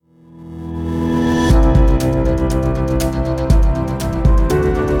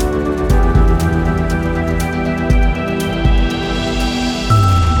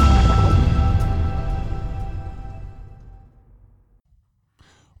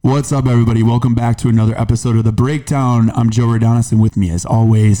What's up, everybody? Welcome back to another episode of The Breakdown. I'm Joe Rodanis, and with me, as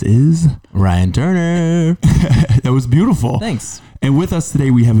always, is Ryan Turner. That was beautiful. Thanks. And with us today,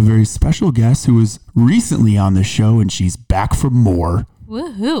 we have a very special guest who was recently on the show, and she's back for more.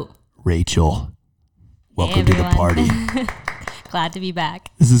 Woohoo. Rachel, welcome Hey, to the party. Glad to be back.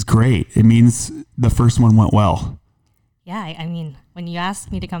 This is great. It means the first one went well. Yeah, I mean, when you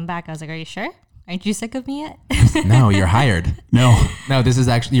asked me to come back, I was like, are you sure? Aren't you sick of me yet? No, you're hired. No. No, this is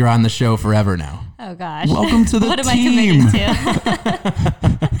actually, you're on the show forever now. Oh, gosh. Welcome to the What team. am I committing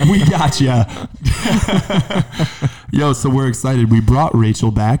to? We got ya. Yo, so we're excited. We brought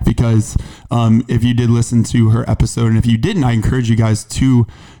Rachel back because if you did listen to her episode, and if you didn't, I encourage you guys to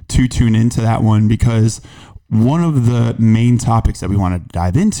tune into that one, because one of the main topics that we want to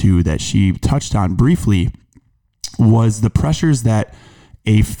dive into that she touched on briefly was the pressures that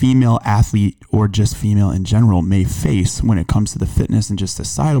a female athlete, or just female in general, may face when it comes to the fitness and just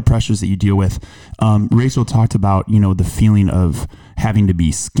societal pressures that you deal with. Rachel talked about, the feeling of having to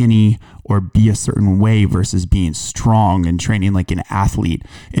be skinny or be a certain way versus being strong and training like an athlete.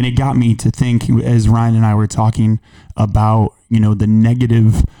 And it got me to think, as Ryan and I were talking about, the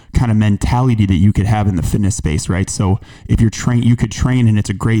negative kind of mentality that you could have in the fitness space, right? So if you're you could train, and it's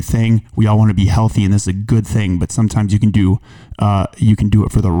a great thing. We all want to be healthy, and this is a good thing, but sometimes you can do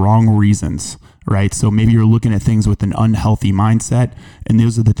it for the wrong reasons, right? So maybe you're looking at things with an unhealthy mindset, and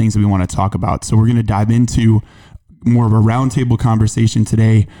those are the things that we want to talk about. So we're going to dive into more of a roundtable conversation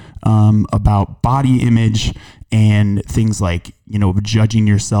today about body image and things like, judging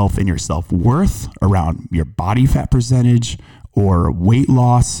yourself and your self-worth around your body fat percentage or weight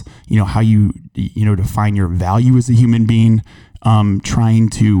loss, how you define your value as a human being, trying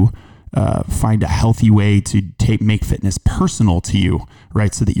to find a healthy way to make fitness personal to you,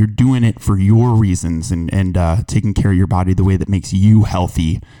 right? So that you're doing it for your reasons and taking care of your body the way that makes you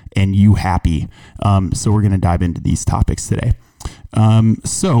healthy and you happy. So we're going to dive into these topics today.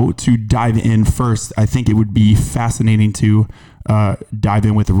 So to dive in first, I think it would be fascinating to dive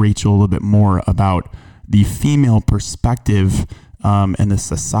in with Rachel a little bit more about the female perspective and the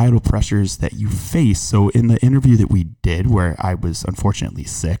societal pressures that you face. So in the interview that we did, where I was unfortunately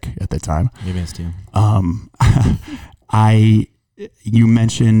sick at the time, We missed you. you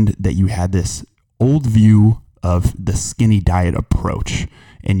mentioned that you had this old view of the skinny diet approach,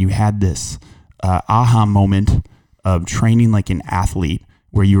 and you had this aha moment of training like an athlete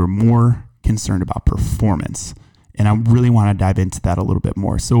where you were more concerned about performance. And I really want to dive into that a little bit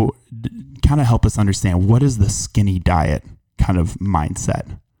more. So kind of help us understand, what is the skinny diet kind of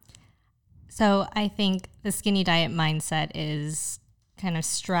mindset? So I think the skinny diet mindset is kind of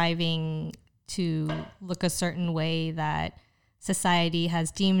striving to look a certain way that society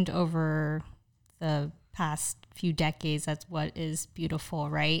has deemed over the past few decades that's what is beautiful,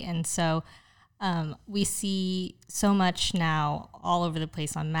 right? And so we see so much now all over the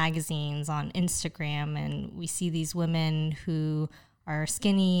place on magazines, on Instagram, and we see these women who are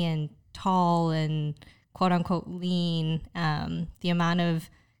skinny and tall and quote unquote lean. The amount of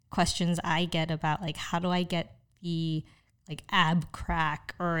questions I get about like, how do I get the like ab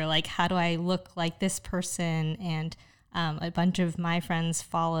crack, or like, how do I look like this person? And a bunch of my friends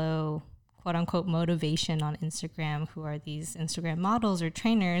follow quote unquote motivation on Instagram, who are these Instagram models or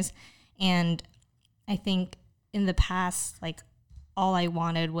trainers. And I think in the past, like, all I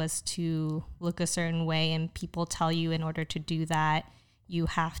wanted was to look a certain way, and people tell you in order to do that, you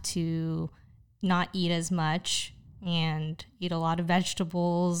have to not eat as much and eat a lot of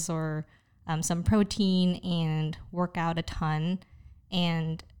vegetables or some protein and work out a ton.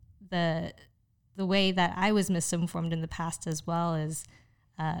 And the way that I was misinformed in the past as well is,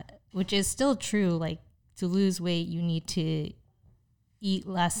 which is still true, like, to lose weight, you need to eat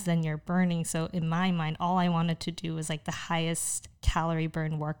less than you're burning. So in my mind, all I wanted to do was like the highest calorie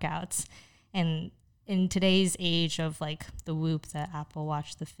burn workouts. And in today's age of like the Whoop, the Apple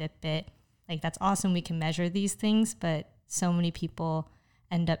Watch, the Fitbit, like, that's awesome. We can measure these things, but so many people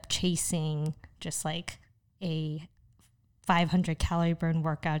end up chasing just like a 500 calorie burn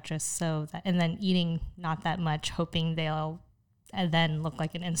workout just so that, and then eating not that much, hoping they'll then look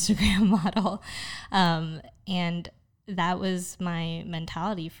like an Instagram model. And that was my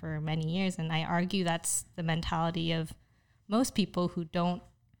mentality for many years. And I argue that's the mentality of most people who don't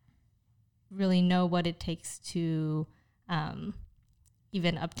really know what it takes to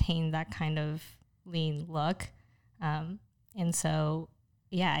even obtain that kind of lean look. And so,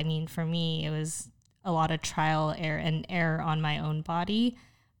 yeah, I mean, for me, it was a lot of trial and error on my own body,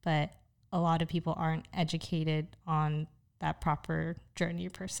 but a lot of people aren't educated on that proper journey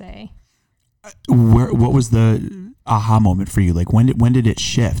per se. What was the aha moment for you? Like when did it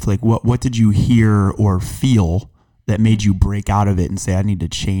shift? Like what did you hear or feel that made you break out of it and say, I need to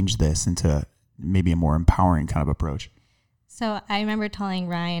change this into maybe a more empowering kind of approach? So I remember telling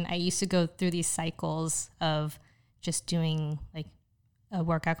Ryan, I used to go through these cycles of just doing like a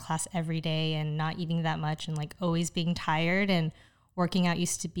workout class every day and not eating that much and like always being tired, and working out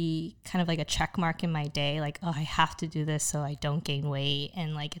used to be kind of like a check mark in my day. Like, oh, I have to do this so I don't gain weight.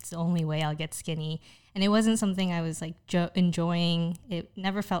 And like, it's the only way I'll get skinny. And it wasn't something I was like enjoying. It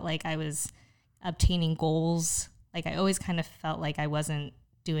never felt like I was obtaining goals. Like I always kind of felt like I wasn't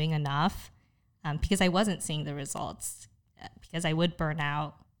doing enough because I wasn't seeing the results, because I would burn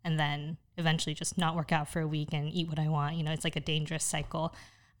out and then eventually just not work out for a week and eat what I want. You know, it's like a dangerous cycle.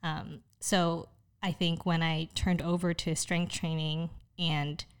 So I think when I turned over to strength training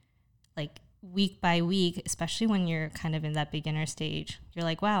and like week by week, especially when you're kind of in that beginner stage, you're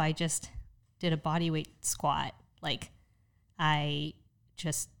like, wow, I just did a body weight squat. Like I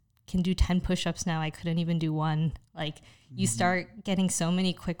just can do 10 push-ups now. I couldn't even do one. Like you start getting so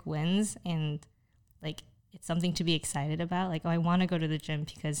many quick wins, and like it's something to be excited about. Like, oh, I want to go to the gym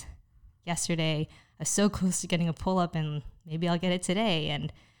because yesterday I was so close to getting a pull-up and maybe I'll get it today.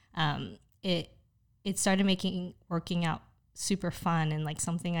 And it started making working out super fun and like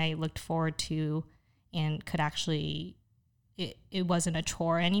something I looked forward to and could actually, it wasn't a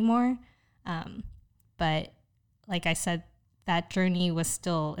chore anymore. But like I said, that journey was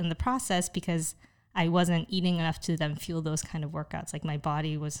still in the process because I wasn't eating enough to then fuel those kind of workouts. Like my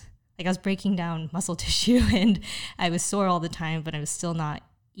body was, like I was breaking down muscle tissue and I was sore all the time, but I was still not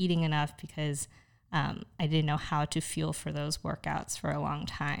eating enough because I didn't know how to fuel for those workouts for a long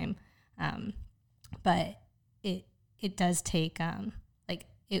time. But it does take,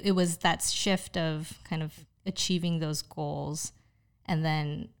 it was that shift of kind of achieving those goals, and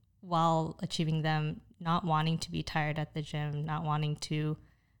then while achieving them, not wanting to be tired at the gym, not wanting to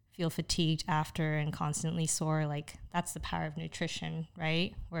feel fatigued after and constantly sore. Like that's the power of nutrition,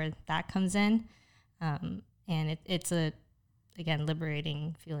 right? Where that comes in. And it's again,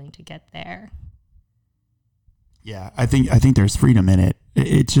 liberating feeling to get there. Yeah, I think there's freedom in it.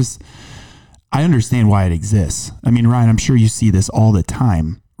 It just, I understand why it exists. I mean, Ryan, I'm sure you see this all the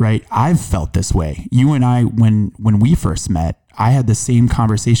time, right? I've felt this way. You and I, when we first met, I had the same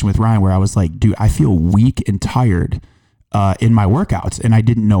conversation with Ryan where I was like, dude, I feel weak and tired in my workouts, and I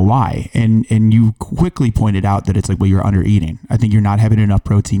didn't know why. And you quickly pointed out that it's like, well, you're under eating. I think you're not having enough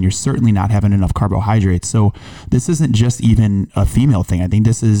protein. You're certainly not having enough carbohydrates. So this isn't just even a female thing. I think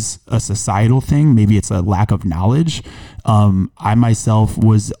this is a societal thing. Maybe it's a lack of knowledge. I myself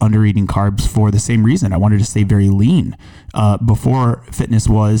was under eating carbs for the same reason. I wanted to stay very lean. Before fitness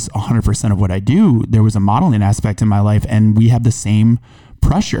was 100% of what I do, there was a modeling aspect in my life, and we have the same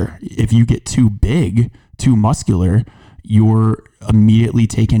pressure. If you get too big, too muscular, you're immediately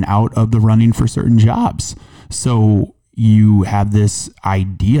taken out of the running for certain jobs. So you have this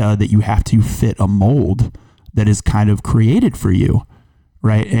idea that you have to fit a mold that is kind of created for you,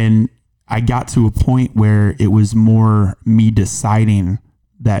 right? And I got to a point where it was more me deciding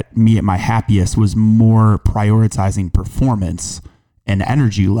that me at my happiest was more prioritizing performance and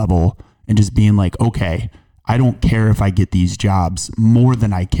energy level and just being like, okay, I don't care if I get these jobs more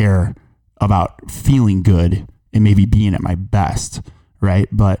than I care about feeling good and maybe being at my best, right?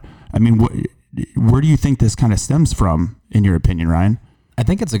 But I mean, where do you think this kind of stems from, in your opinion, Ryan? I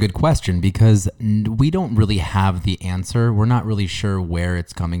think it's a good question because we don't really have the answer. We're not really sure where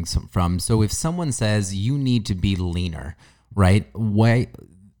it's coming from. So if someone says you need to be leaner, right?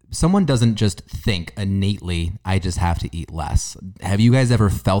 Someone doesn't just think innately, I just have to eat less. Have you guys ever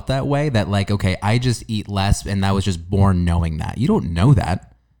felt that way? That like, okay, I just eat less and I was just born knowing that. You don't know that.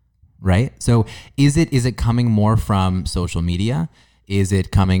 Right? So is it coming more from social media? Is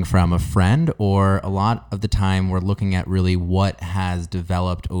it coming from a friend? Or a lot of the time we're looking at really what has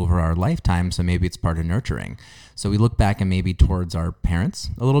developed over our lifetime. So maybe it's part of nurturing. So we look back and maybe towards our parents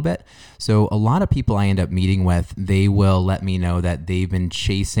a little bit. So a lot of people I end up meeting with, they will let me know that they've been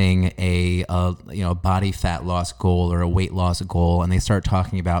chasing a body fat loss goal or a weight loss goal. And they start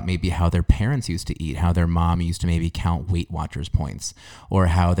talking about maybe how their parents used to eat, how their mom used to maybe count Weight Watchers points, or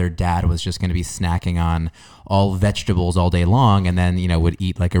how their dad was just going to be snacking on all vegetables all day long and then, would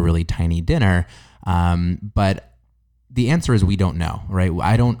eat like a really tiny dinner. But the answer is we don't know, right?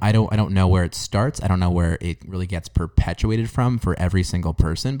 I don't know where it starts. I don't know where it really gets perpetuated from for every single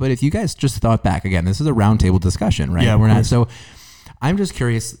person. But if you guys just thought back again, this is a roundtable discussion, right? Yeah, so I'm just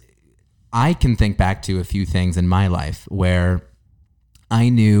curious. I can think back to a few things in my life where I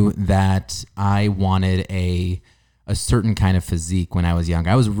knew that I wanted a a certain kind of physique when I was young.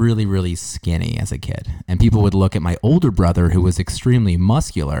 I was really, really skinny as a kid. And people would look at my older brother who was extremely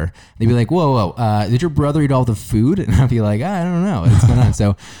muscular. They'd be like, whoa, did your brother eat all the food? And I'd be like, I don't know what's going on.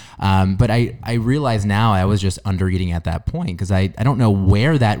 So, but I realize now I was just under eating at that point because I don't know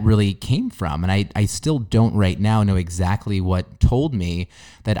where that really came from. And I still don't right now know exactly what told me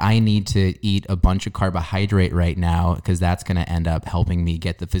that I need to eat a bunch of carbohydrate right now because that's going to end up helping me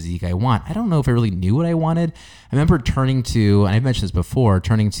get the physique I want. I don't know if I really knew what I wanted. I remember turning to, and I've mentioned this before,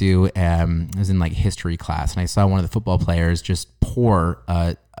 I was in like history class and I saw one of the football players just pour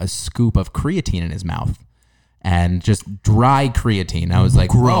a scoop of creatine in his mouth. And just dry creatine. I was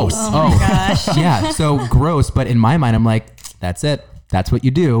like, gross. Oh my gosh. Yeah, so gross. But in my mind, I'm like, that's it. That's what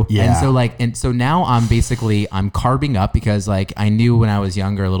you do. Yeah. And so now I'm carbing up because like I knew when I was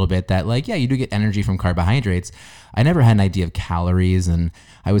younger a little bit that like, yeah, you do get energy from carbohydrates. I never had an idea of calories and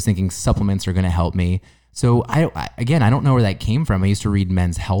I was thinking supplements are going to help me. So I don't know where that came from. I used to read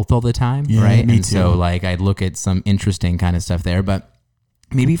Men's Health all the time, right? Me and too. so like I'd look at some interesting kind of stuff there, but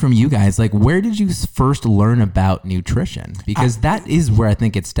maybe from you guys, like where did you first learn about nutrition? Because that is where I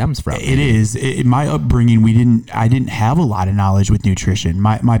think it stems from. It is. In my upbringing, I didn't have a lot of knowledge with nutrition.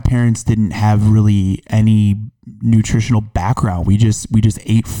 My parents didn't have really any nutritional background. We just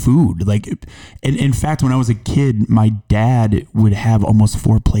ate food. Like, and in fact, when I was a kid, my dad would have almost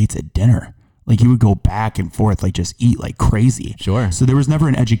 4 plates at dinner. Like he would go back and forth, like just eat like crazy. Sure. So there was never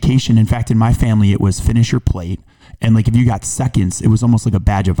an education. In fact, in my family, it was finish your plate. And like if you got seconds, it was almost like a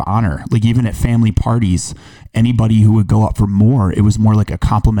badge of honor. Like even at family parties, anybody who would go up for more, it was more like a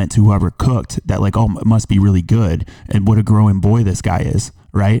compliment to whoever cooked that like, oh, it must be really good. And what a growing boy this guy is.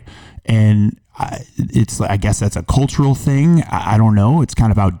 Right. And I guess that's a cultural thing. I don't know. It's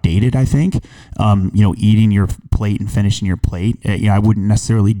kind of outdated, I think. Eating your plate and finishing your plate. I wouldn't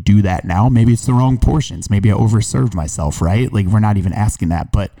necessarily do that now. Maybe it's the wrong portions. Maybe I overserved myself, right? Like we're not even asking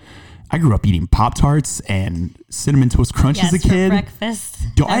that, but I grew up eating Pop-Tarts and Cinnamon Toast Crunch as a kid. For breakfast.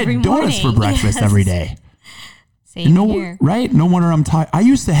 I had donuts for breakfast every day. Same here. Right? No wonder I'm tired. I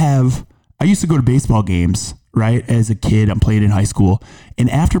used to go to baseball games, right? As a kid, I'm playing in high school. And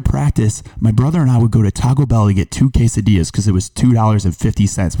after practice, my brother and I would go to Taco Bell to get 2 quesadillas because it was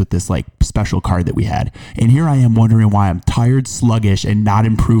 $2.50 with this like special card that we had. And here I am wondering why I'm tired, sluggish, and not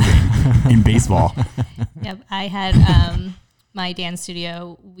improving in baseball. Yep. I had my dance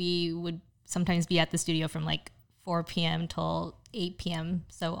studio. We would sometimes be at the studio from like 4 p.m. till 8 p.m.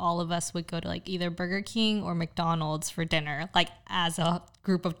 So all of us would go to like either Burger King or McDonald's for dinner, like as a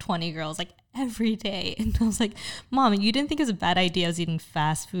group of 20 girls, like every day. And I was like, Mom, you didn't think it was a bad idea I was eating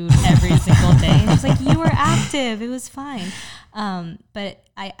fast food every single day? And I was like, you were active. It was fine. But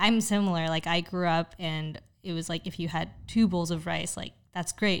I'm similar. Like I grew up and it was like if you had 2 bowls of rice, like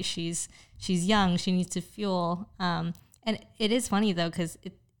that's great. She's young. She needs to fuel. And it is funny though, because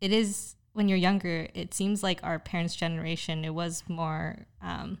it is when you're younger, it seems like our parents' generation, it was more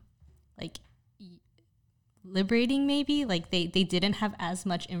like liberating maybe. Like they didn't have as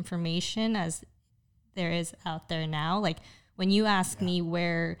much information as there is out there now. Like when you ask me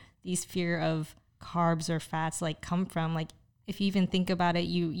where these fear of carbs or fats like come from, like if you even think about it,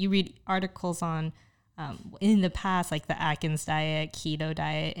 you read articles on in the past, like the Atkins diet, keto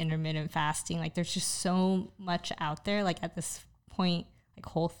diet, intermittent fasting, like there's just so much out there. Like at this point, like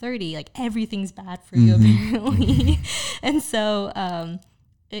Whole30, like everything's bad for you apparently. And so,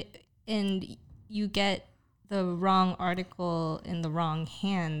 and you get the wrong article in the wrong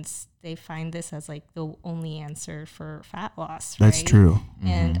hands, they find this as like the only answer for fat loss. That's right? true.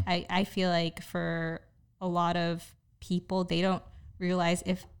 And I feel like for a lot of people, they don't realize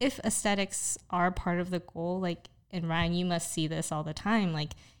if aesthetics are part of the goal, like, and Ryan, you must see this all the time,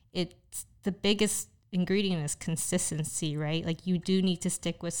 like it's the biggest ingredient is consistency, right? Like you do need to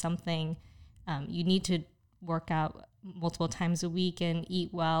stick with something. You need to work out multiple times a week and eat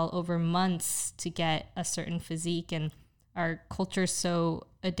well over months to get a certain physique. And our culture's so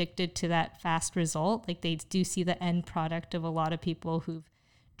addicted to that fast result. Like they do see the end product of a lot of people who've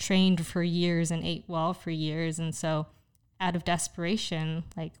trained for years and ate well for years. And so out of desperation,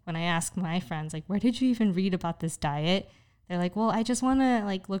 like when I ask my friends, like, where did you even read about this diet? They're like, well, I just want to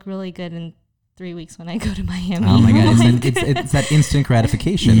like look really good in 3 weeks when I go to Miami. Oh my God. It's that instant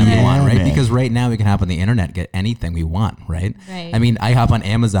gratification that we want, right? man. Because right now we can hop on the internet, get anything we want, right? Right. I mean, I hop on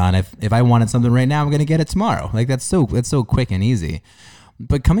Amazon. If I wanted something right now, I'm going to get it tomorrow. Like that's so quick and easy.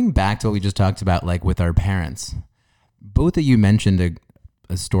 But coming back to what we just talked about, like with our parents, both of you mentioned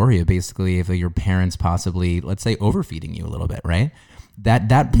a story of basically if your parents possibly, let's say, overfeeding you a little bit, right?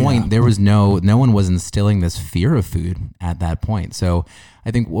 that point, there was no one was instilling this fear of food at that point. So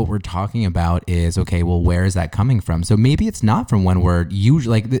I think what we're talking about is, okay, well, where is that coming from? So maybe it's not from when we're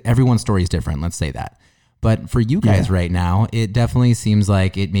usually, like, everyone's story is different. Let's say that. But for you guys right now, it definitely seems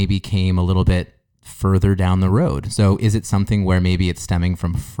like it maybe came a little bit further down the road. So is it something where maybe it's stemming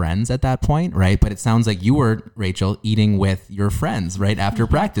from friends at that point, right? But it sounds like you were, Rachel, eating with your friends right after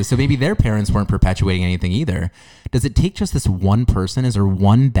practice. So maybe their parents weren't perpetuating anything either. Does it take just this one person? Is there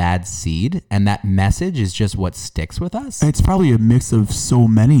one bad seed and that message is just what sticks with us? It's probably a mix of so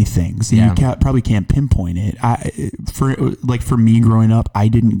many things. Yeah. You probably can't pinpoint it. For me growing up, I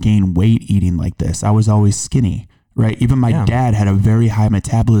didn't gain weight eating like this. I was always skinny. Right. Even my dad had a very high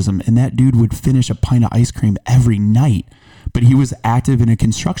metabolism, and that dude would finish a pint of ice cream every night, but he was active in a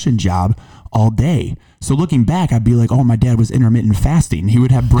construction job all day. So looking back, I'd be like, oh, my dad was intermittent fasting. He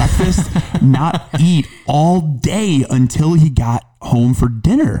would have breakfast, not eat all day until he got home for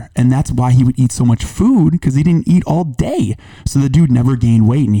dinner. And that's why he would eat so much food, because he didn't eat all day. So the dude never gained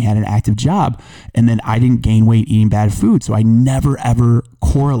weight and he had an active job. And then I didn't gain weight eating bad food. So I never, ever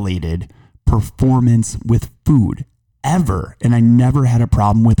correlated performance with food ever. And I never had a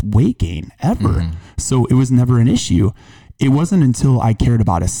problem with weight gain ever. So it was never an issue. It wasn't until I cared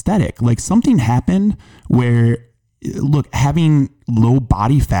about aesthetic. Like, something happened where, look, having low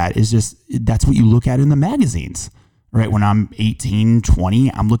body fat is just, that's what you look at in the magazines, right? When I'm 18,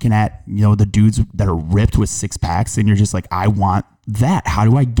 20, I'm looking at, the dudes that are ripped with six packs, and you're just like, I want that. How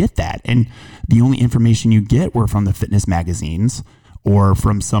do I get that? And the only information you get were from the fitness magazines or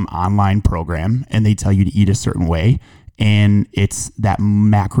from some online program, and they tell you to eat a certain way. And it's that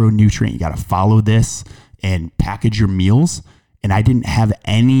macronutrient. You got to follow this and package your meals. And I didn't have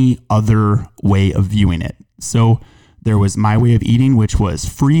any other way of viewing it. So there was my way of eating, which was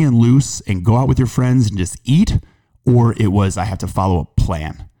free and loose and go out with your friends and just eat. Or it was, I have to follow a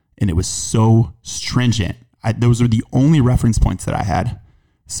plan. And it was so stringent. Those are the only reference points that I had.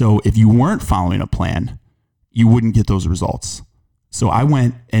 So if you weren't following a plan, you wouldn't get those results. So I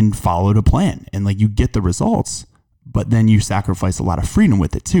went and followed a plan, and you get the results, but then you sacrifice a lot of freedom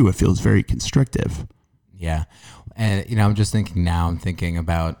with it too. It feels very constrictive. Yeah. And, I'm just thinking now, I'm thinking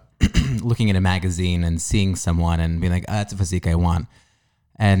about looking at a magazine and seeing someone and being like, oh, that's a physique I want.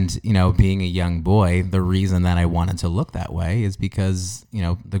 And, being a young boy, the reason that I wanted to look that way is because,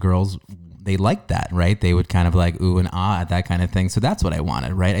 the girls, they liked that, right? They would kind of like ooh and ah at that kind of thing. So that's what I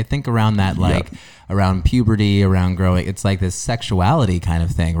wanted, right? I think around that, around puberty, around growing, it's like this sexuality kind of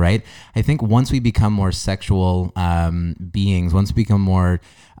thing, right? I think once we become more sexual beings, once we become more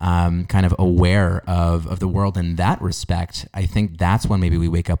kind of aware of the world in that respect, I think that's when maybe we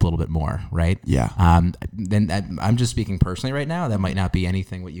wake up a little bit more, right? Yeah. Then I'm just speaking personally right now. That might not be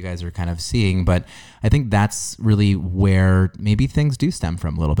anything what you guys are kind of seeing, but I think that's really where maybe things do stem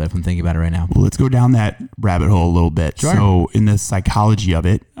from a little bit if I'm thinking about it right now. Well, let's go down that rabbit hole a little bit. Sure. So in the psychology of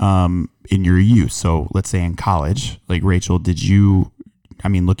it, in your youth, so let's say in college, like Rachel,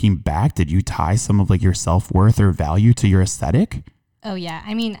 looking back, did you tie some of your self-worth or value to your aesthetic? Oh, yeah.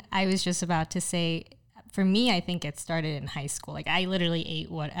 I was just about to say, for me, I think it started in high school. I literally ate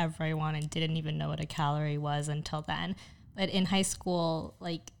whatever I wanted, didn't even know what a calorie was until then. But in high school,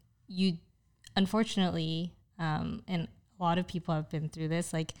 you, unfortunately, and a lot of people have been through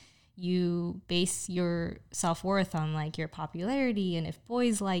this, you base your self-worth on your popularity and if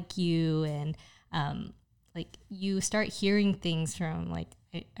boys like you, and you start hearing things from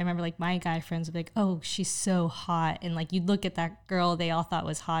I remember my guy friends would be like, oh, she's so hot. And you'd look at that girl they all thought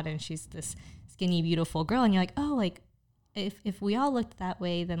was hot and she's this skinny, beautiful girl. And you're like, oh, if we all looked that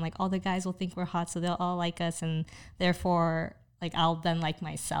way, then all the guys will think we're hot. So they'll all like us. And therefore, I'll then like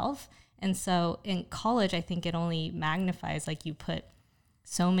myself. And so in college, I think it only magnifies, you put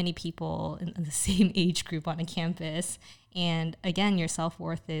so many people in the same age group on a campus. And again, your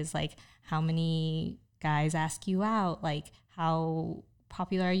self-worth is how many guys ask you out, how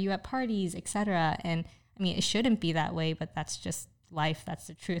popular are you at parties, etc. And it shouldn't be that way, but that's just life. That's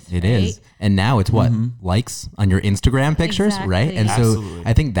the truth. It is. And now it's what? Likes on your Instagram pictures, Exactly. right? And Absolutely. so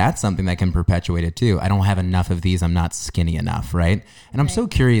I think that's something that can perpetuate it too. I don't have enough of these. I'm not skinny enough, right? And I'm so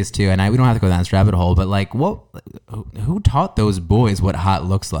curious too, and we don't have to go down this rabbit hole, but who taught those boys what hot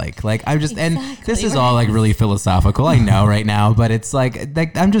looks like? And this is all really philosophical, I know right now, but it's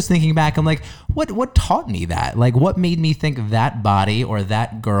I'm just thinking back, I'm like, what taught me that? What made me think that body or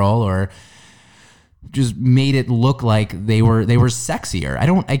that girl or just made it look like they were sexier. I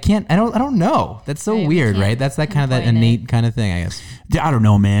don't know. That's so weird, right? That's that kind of that innate kind of thing, I guess. I don't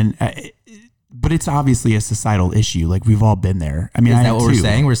know, man. but it's obviously a societal issue. Like we've all been there. I mean, Is that what we're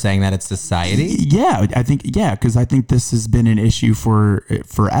saying? We're saying that it's society? Yeah, because I think this has been an issue for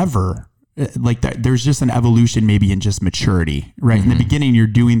forever. Like that, there's just an evolution maybe in just maturity, right? In the beginning, you're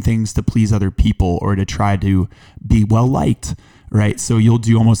doing things to please other people or to try to be well liked, right? So you'll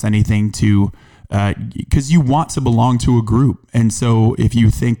do almost anything to, because you want to belong to a group. And so if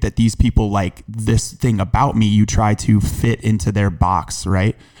you think that these people like this thing about me, you try to fit into their box,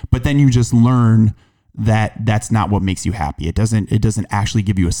 right? But then you just learn that that's not what makes you happy. It doesn't actually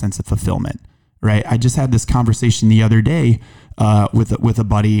give you a sense of fulfillment, right? I just had this conversation the other day with a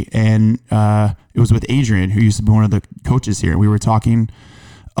buddy, and it was with Adrian, who used to be one of the coaches here. We were talking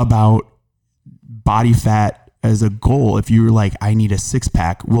about body fat as a goal. If you're like, I need a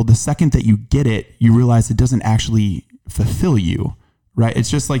 6-pack, well, the second that you get it, you realize it doesn't actually fulfill you, right? It's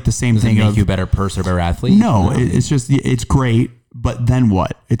just like the same Does thing. It make you a better person or better athlete? No, it's just, it's great. But then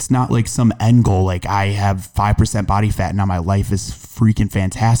what? It's not like some end goal. Like I have 5% body fat and now my life is freaking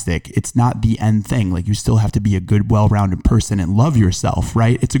fantastic. It's not the end thing. Like you still have to be a good, well-rounded person and love yourself,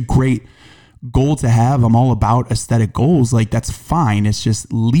 right? It's a great goal to have. I'm all about aesthetic goals. Like that's fine. It's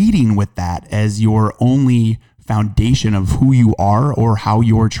just leading with that as your only foundation of who you are or how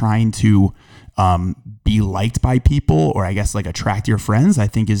you're trying to be liked by people, or I guess like attract your friends, I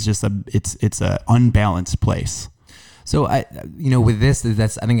think is just it's a unbalanced place. So with this,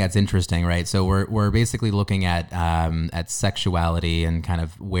 I think that's interesting, right? So we're basically looking at sexuality and kind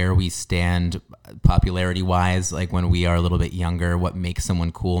of where we stand popularity wise, like when we are a little bit younger, what makes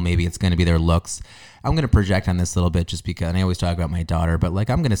someone cool. Maybe it's going to be their looks. I'm going to project on this a little bit just because, and I always talk about my daughter, but like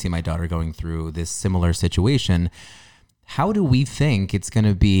I'm going to see my daughter going through this similar situation. How do we think it's going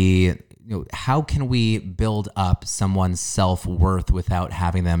to be, how can we build up someone's self-worth without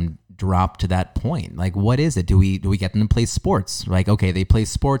having them drop to that point? Like, what is it? Do we get them to play sports? Like, okay, they play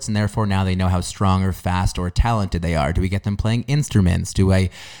sports and therefore now they know how strong or fast or talented they are. Do we get them playing instruments?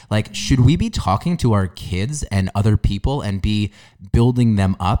 Should we be talking to our kids and other people and be building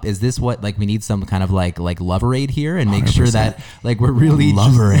them up? Is this what, like, we need some kind of like Loverade here and make 100%. Sure that like we're really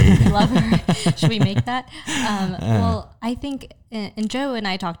Loverade. Loverade. Should we make that? Well, I think, and Joe and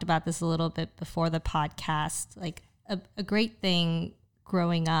I talked about this a little bit before the podcast, like a great thing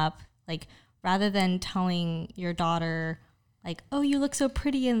growing up, like rather than telling your daughter like, oh, you look so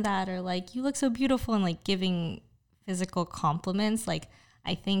pretty in that, or like you look so beautiful, and like giving physical compliments, like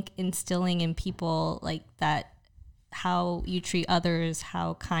I think instilling in people like that, how you treat others,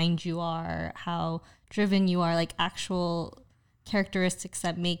 how kind you are, how driven you are, like actual characteristics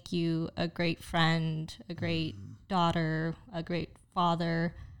that make you a great friend, a great daughter, a great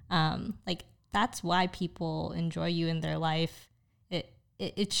father, like that's why people enjoy you in their life.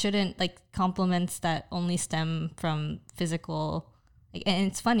 It shouldn't, like, compliments that only stem from physical, like, and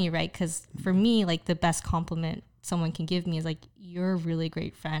it's funny, right? Because for me, like, the best compliment someone can give me is like, you're a really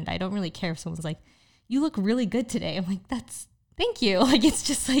great friend. I don't really care if someone's like, you look really good today. I'm like, thank you. Like, it's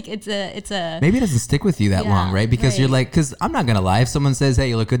just like, it's a maybe it doesn't stick with you that long, right? Because you're like, because I'm not gonna lie, if someone says, hey,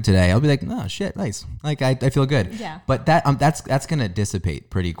 you look good today, I'll be like, oh shit, nice, like I feel good. Yeah. But that's gonna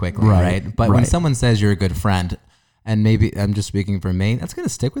dissipate pretty quickly, right? But when someone says you're a good friend, and maybe I'm just speaking for me, that's going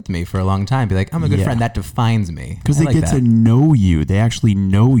to stick with me for a long time. Be like, I'm a good friend. That defines me. Because they get to know you. They actually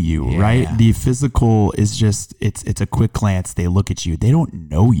know you, right? The physical is just, it's a quick glance. They look at you. They don't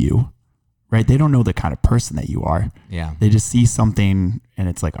know you, right? They don't know the kind of person that you are. Yeah. They just see something and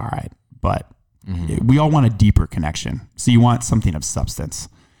it's like, all right. But we all want a deeper connection. So you want something of substance.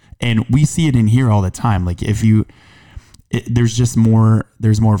 And we see it in here all the time. Like if there's more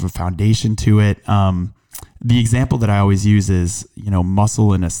of a foundation to it. The example that I always use is,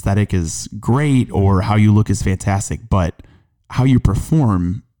 muscle and aesthetic is great, or how you look is fantastic, but how you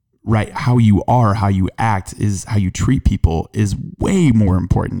perform, right? How you are, how you act, is how you treat people is way more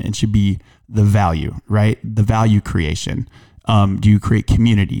important. It should be the value, right? The value creation. Do you create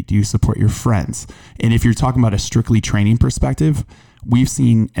community? Do you support your friends? And if you're talking about a strictly training perspective, I've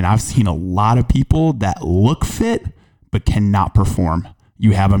seen a lot of people that look fit, but cannot perform.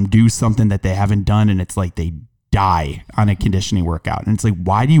 You have them do something that they haven't done, and it's like they die on a conditioning workout. And it's like,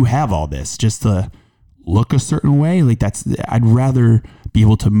 why do you have all this? Just to look a certain way? Like I'd rather be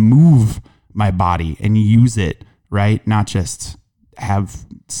able to move my body and use it, right? Not just have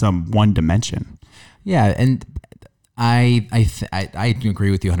some one dimension. Yeah. And I agree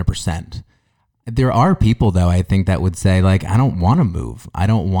with you 100%. There are people, though, I think that would say, like, I don't want to move. I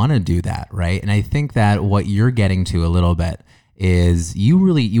don't want to do that, right? And I think that what you're getting to a little bit is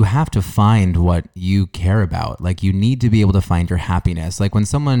you have to find what you care about. Like, you need to be able to find your happiness. Like when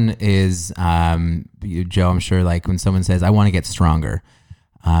someone is, Joe, I'm sure, like when someone says, I want to get stronger,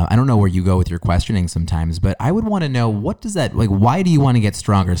 I don't know where you go with your questioning sometimes, but I would want to know, what does that, like, why do you want to get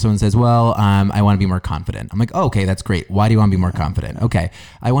stronger? Someone says, well, I want to be more confident. I'm like, oh, okay, that's great. Why do you want to be more confident? Okay,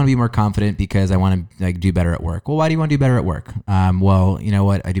 I want to be more confident because I want to like do better at work. Well, why do you want to do better at work? Well, you know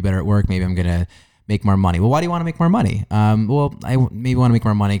what? I do better at work. Maybe I'm going to make more money. Well, why do you want to make more money? Well, I maybe want to make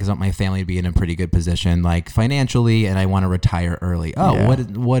more money because I want my family to be in a pretty good position, like financially, and I want to retire early. Oh, Yeah.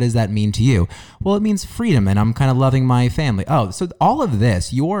 what does that mean to you? Well, it means freedom, and I'm kind of loving my family. Oh, so all of this,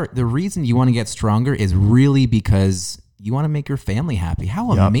 the reason you want to get stronger is really because you want to make your family happy.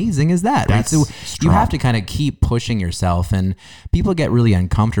 How Yep. amazing is that? That's right? So you strong. have to kind of keep pushing yourself, and people get really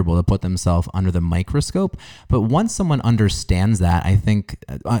uncomfortable to put themselves under the microscope. But once someone understands that, I think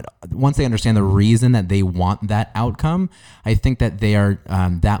once they understand the reason that they want that outcome, I think that they are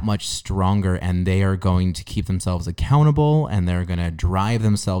that much stronger, and they are going to keep themselves accountable, and they're going to drive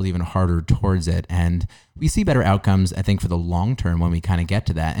themselves even harder towards it. And we see better outcomes, I think, for the long term when we kind of get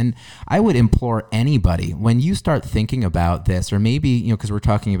to that. And I would implore anybody, when you start thinking about this, or maybe, you know, because we're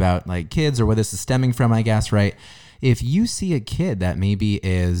talking about like kids or where this is stemming from, I guess, right? If you see a kid that maybe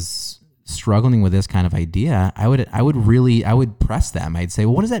is struggling with this kind of idea, I would press them. I'd say,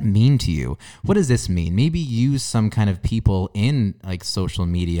 well, what does that mean to you? What does this mean? Maybe use some kind of people in like social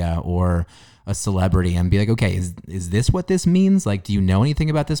media or a celebrity and be like, okay, is this what this means? Like, do you know anything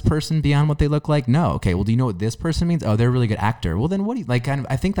about this person beyond what they look like? No. Okay. Well, do you know what this person means? Oh, they're a really good actor. Well, then what do you like? Kind of,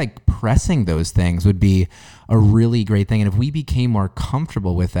 I think like pressing those things would be a really great thing. And if we became more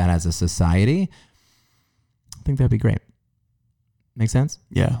comfortable with that as a society, I think that'd be great. Make sense?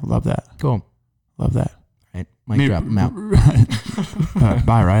 Yeah, love that. Cool. Love that. Right. Mic drop. I'm out.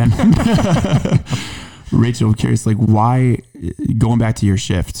 Bye, Ryan. Rachel, I'm curious, like, why, going back to your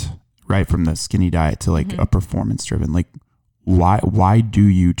shift, right, from the skinny diet to like a performance driven, like, why do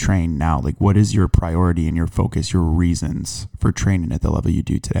you train now? Like, what is your priority and your focus, your reasons for training at the level you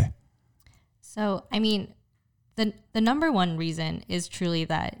do today? So, I mean, the number one reason is truly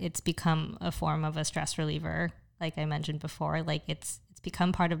that it's become a form of a stress reliever. Like I mentioned before, like it's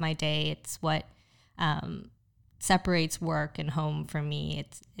become part of my day. It's what separates work and home for me.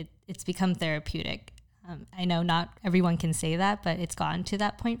 It's become therapeutic. I know not everyone can say that, but it's gotten to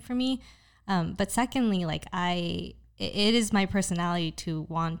that point for me. But secondly, like it is my personality to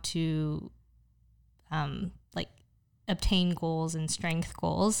want to like obtain goals and strength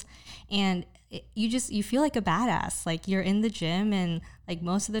goals. And you feel like a badass. Like you're in the gym, and like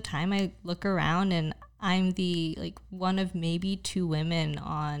most of the time I look around and I'm the like one of maybe two women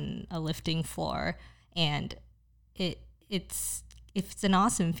on a lifting floor, and it's an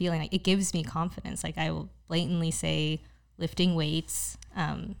awesome feeling. Like it gives me confidence. Like I will blatantly say lifting weights,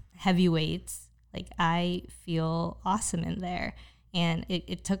 heavy weights, like I feel awesome in there. And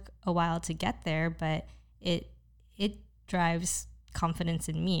it took a while to get there, but it drives confidence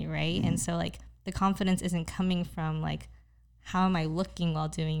in me, right? Mm-hmm. And so like the confidence isn't coming from like, how am I looking while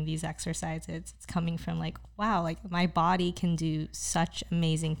doing these exercises? It's coming from like, wow, like my body can do such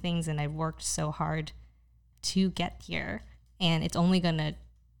amazing things, and I've worked so hard to get here, and it's only going to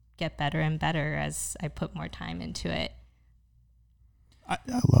get better and better as I put more time into it. I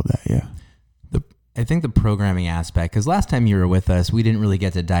love that. Yeah. I think the programming aspect, because last time you were with us, we didn't really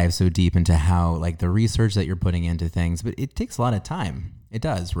get to dive so deep into how like the research that you're putting into things, but it takes a lot of time. It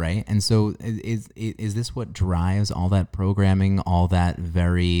does, right? And so is this what drives all that programming, all that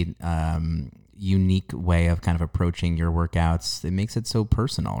very unique way of kind of approaching your workouts? It makes it so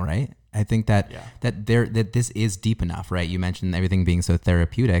personal, right? I think that that this is deep enough, right? You mentioned everything being so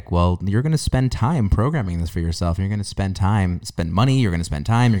therapeutic. Well, you're going to spend time programming this for yourself. You're going to spend money. You're going to spend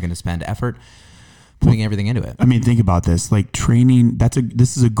time. You're going to spend effort putting everything into it. I mean, think about this, like training,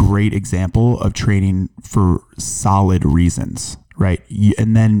 this is a great example of training for solid reasons, right?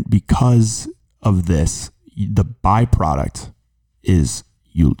 And then because of this, the byproduct is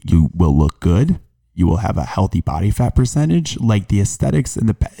you will look good. You will have a healthy body fat percentage, like the aesthetics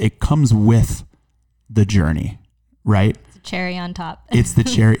and it comes with the journey, right? It's a cherry on top. It's the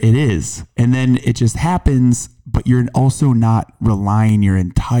cherry. It is. And then it just happens, but you're also not relying your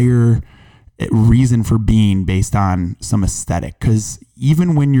entire reason for being based on some aesthetic. Because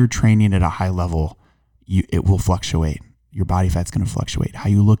even when you're training at a high level, it will fluctuate. Your body fat's going to fluctuate. How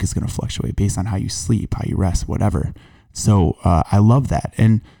you look is going to fluctuate based on how you sleep, how you rest, whatever. So I love that.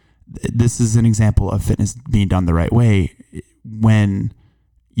 And this is an example of fitness being done the right way. When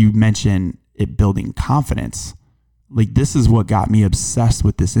you mention it building confidence, like this is what got me obsessed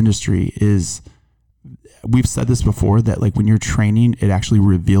with this industry is we've said this before that like when you're training, it actually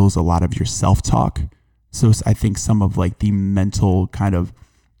reveals a lot of your self-talk. So I think some of like the mental kind of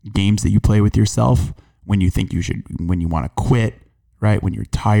games that you play with yourself when you think when you want to quit, right? When you're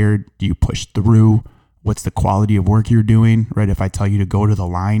tired, do you push through? What's the quality of work you're doing, right? If I tell you to go to the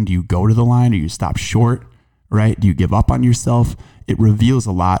line, do you go to the line or you stop short, right? Do you give up on yourself? It reveals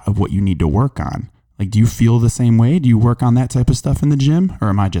a lot of what you need to work on. Like, do you feel the same way? Do you work on that type of stuff in the gym, or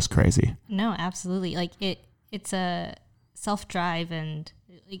am I just crazy? No, absolutely. Like it's a self-drive, and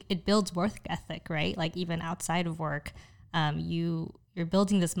it builds work ethic, right? Like even outside of work, you're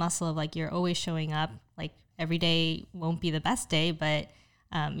building this muscle of like, you're always showing up. Like every day won't be the best day, but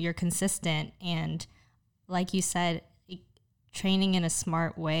you're consistent. And like you said, training in a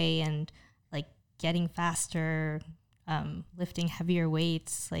smart way and like getting faster, lifting heavier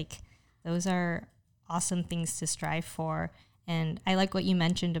weights, like those are awesome things to strive for. And I like what you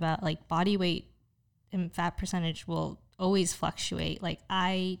mentioned about like body weight and fat percentage will always fluctuate. Like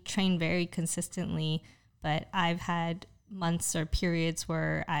I train very consistently, but I've had months or periods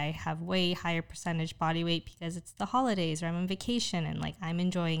where I have way higher percentage body weight because it's the holidays or I'm on vacation and like I'm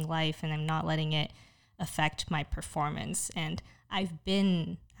enjoying life and I'm not letting it affect my performance. And I've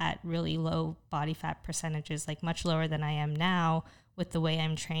been at really low body fat percentages, like much lower than I am now with the way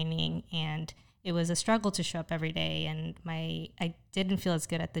I'm training. And it was a struggle to show up every day, and I didn't feel as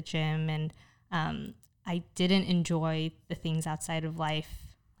good at the gym, and I didn't enjoy the things outside of life,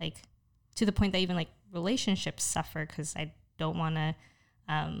 like to the point that even like relationships suffer because I don't want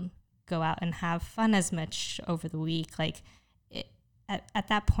to go out and have fun as much over the week. Like at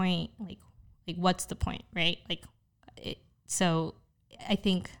that point, like what's the point, right? So I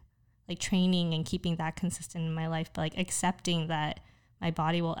think like training and keeping that consistent in my life, but like accepting that my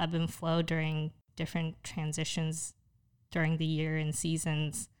body will ebb and flow during different transitions during the year and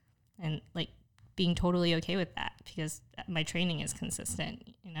seasons, and like being totally okay with that because my training is consistent,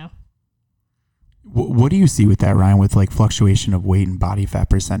 you know? What do you see with that, Ryan, with like fluctuation of weight and body fat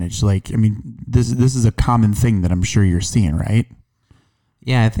percentage? Like, I mean, this is a common thing that I'm sure you're seeing, right?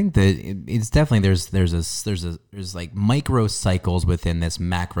 Yeah, I think that it's definitely there's like micro cycles within this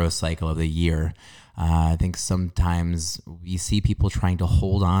macro cycle of the year. I think sometimes we see people trying to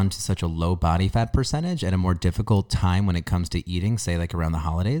hold on to such a low body fat percentage at a more difficult time when it comes to eating, say like around the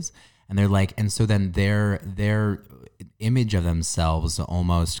holidays. And they're like, and so then their image of themselves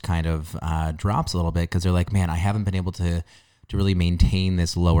almost kind of drops a little bit because they're like, man, I haven't been able to really maintain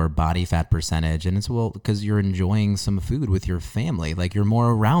this lower body fat percentage. And it's because you're enjoying some food with your family, like you're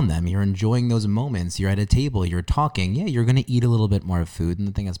more around them, you're enjoying those moments, you're at a table, you're talking. Yeah, you're going to eat a little bit more food, and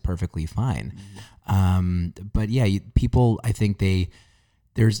I think that's perfectly fine. But yeah, people, I think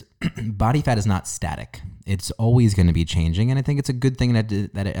there's body fat is not static. It's always going to be changing. And I think it's a good thing that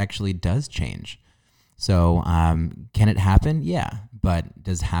it actually does change. So can it happen? Yeah. But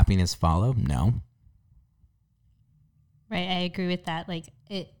does happiness follow? No. Right. I agree with that. Like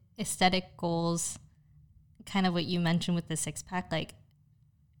aesthetic goals, kind of what you mentioned with the 6-pack, like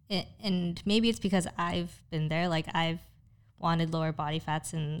and maybe it's because I've been there. Like I've wanted lower body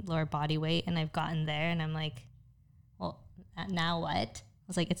fats and lower body weight, and I've gotten there, and I'm like, well, now what? I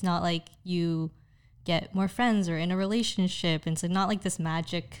was like, it's not like you get more friends or in a relationship. And it's not like this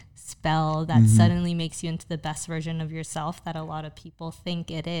magic spell that suddenly makes you into the best version of yourself that a lot of people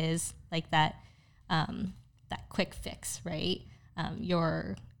think it is, like that quick fix, right?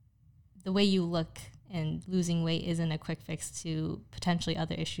 The way you look and losing weight isn't a quick fix to potentially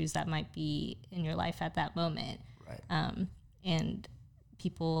other issues that might be in your life at that moment. Right. And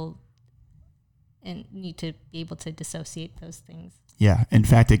people need to be able to dissociate those things. Yeah. In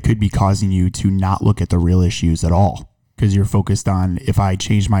fact, it could be causing you to not look at the real issues at all because you're focused on, if I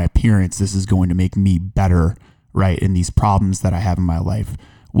change my appearance, this is going to make me better, right? And these problems that I have in my life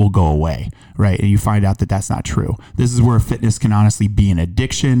will go away, right? And you find out that that's not true. This is where fitness can honestly be an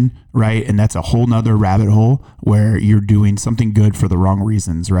addiction, right? And that's a whole nother rabbit hole where you're doing something good for the wrong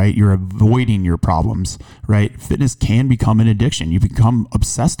reasons, right? You're avoiding your problems, right? Fitness can become an addiction. You become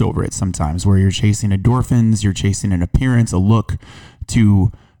obsessed over it sometimes, where you're chasing endorphins, you're chasing an appearance, a look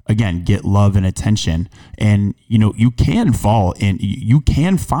to, again, get love and attention. And, you can fall in, you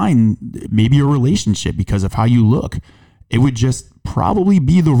can find maybe a relationship because of how you look. It would just probably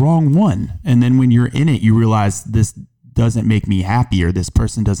be the wrong one. And then when you're in it, you realize this doesn't make me happy, or this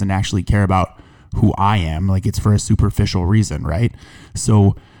person doesn't actually care about who I am. Like, it's for a superficial reason, right?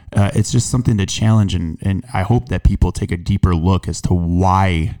 So it's just something to challenge. And I hope that people take a deeper look as to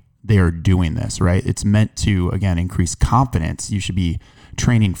why they are doing this, right? It's meant to, again, increase confidence. You should be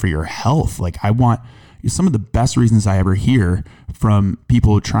training for your health. Like, I want some of the best reasons I ever hear from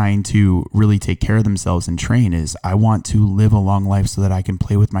people trying to really take care of themselves and train is, I want to live a long life so that I can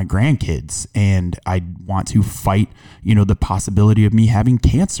play with my grandkids, and I want to fight, the possibility of me having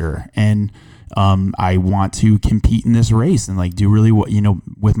cancer. And I want to compete in this race and like do really what,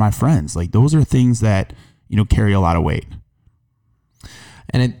 with my friends. Like those are things that, carry a lot of weight.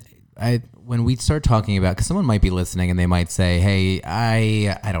 And when we start talking about, because someone might be listening and they might say, hey,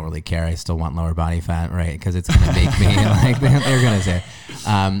 I don't really care. I still want lower body fat, right? Because it's going to make me like they're going to say.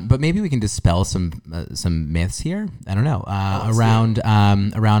 But maybe we can dispel some myths here. I don't know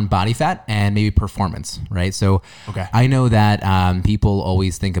around body fat and maybe performance, right? So okay. I know that people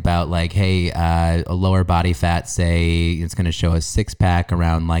always think about like, hey, a lower body fat, say it's going to show a 6-pack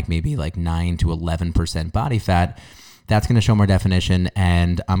around like maybe like 9 to 11% body fat. That's going to show more definition,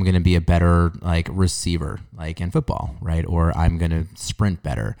 and I'm going to be a better like receiver, like in football, right? Or I'm going to sprint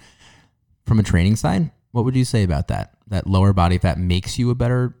better. From a training side, what would you say about that? That lower body fat makes you a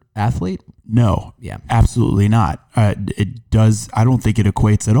better athlete? No, Yeah. absolutely not. It does. I don't think it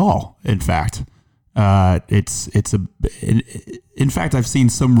equates at all. In fact, in fact, I've seen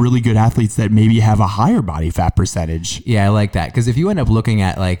some really good athletes that maybe have a higher body fat percentage. Yeah, I like that. Because if you end up looking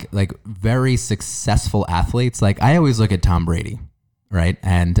at like very successful athletes, like I always look at Tom Brady, right?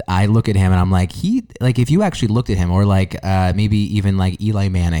 And I look at him and I'm like, if you actually looked at him, or like maybe even like Eli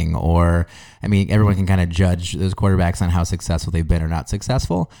Manning, or I mean, everyone can kind of judge those quarterbacks on how successful they've been or not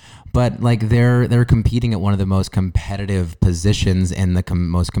successful. But like they're competing at one of the most competitive positions in the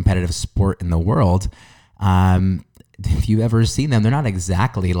most competitive sport in the world. If you've ever seen them, they're not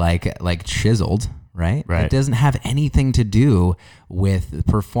exactly like chiseled, right? Right. It doesn't have anything to do with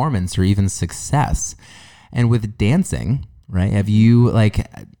performance or even success. And with dancing, right? Have you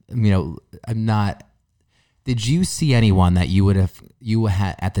did you see anyone that you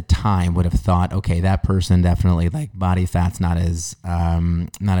had at the time would have thought, okay, that person definitely like body fat's not as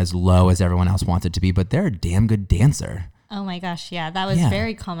low as everyone else wants it to be, but they're a damn good dancer. Oh my gosh, yeah, that was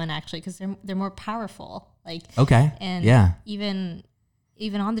very common actually, because they're more powerful. Like okay, and yeah, even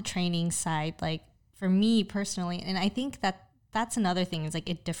on the training side, like for me personally, and I think that's another thing is like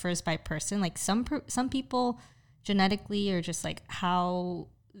it differs by person. Like some people genetically or just like how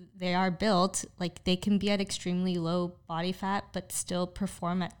they are built, like they can be at extremely low body fat but still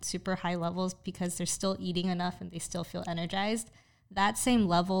perform at super high levels because they're still eating enough and they still feel energized. That same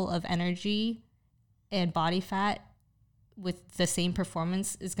level of energy and body fat with the same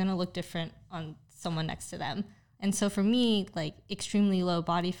performance is going to look different on someone next to them. And so for me, like extremely low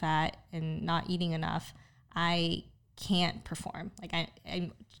body fat and not eating enough, I can't perform. Like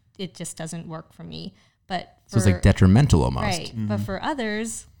it just doesn't work for me. But so it's like detrimental almost. Right. Mm-hmm. But for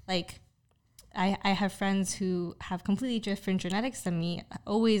others, like I have friends who have completely different genetics than me,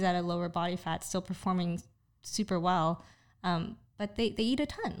 always at a lower body fat, still performing super well. But they eat a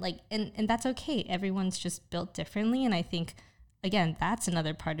ton, like, and that's okay. Everyone's just built differently. And I think, again, that's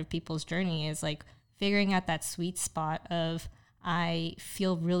another part of people's journey is like figuring out that sweet spot of, I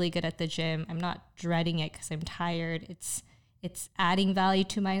feel really good at the gym. I'm not dreading it because I'm tired. It's adding value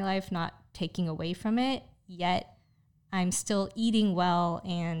to my life, not taking away from it, yet I'm still eating well.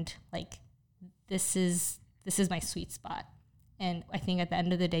 And like, this is my sweet spot. And I think at the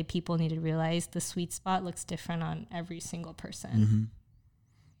end of the day, people need to realize the sweet spot looks different on every single person.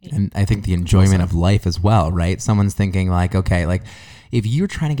 Mm-hmm. And I think the enjoyment of life as well, right? Someone's thinking like, okay, like if you're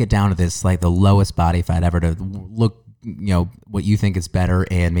trying to get down to this, like the lowest body fat ever to look, what you think is better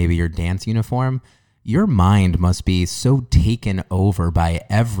and maybe your dance uniform, your mind must be so taken over by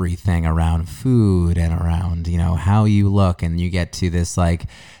everything around food and around, how you look. And you get to this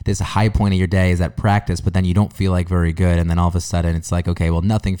high point of your day is at practice, but then you don't feel like very good. And then all of a sudden it's like, okay, well,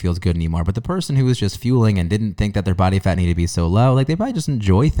 nothing feels good anymore. But the person who was just fueling and didn't think that their body fat needed to be so low, like they probably just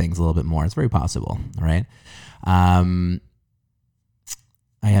enjoy things a little bit more. It's very possible, right? I'm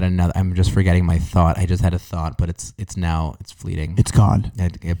just forgetting my thought. I just had a thought, but it's fleeting. It's gone.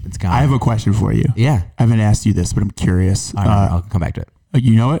 It's gone. I have a question for you. Yeah. I haven't asked you this, but I'm curious. All right, I'll come back to it.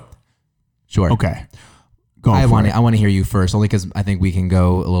 You know it? Sure. Okay. Go I for it. I want to hear you first, only because I think we can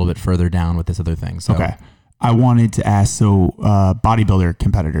go a little bit further down with this other thing. So. Okay. I wanted to ask, bodybuilder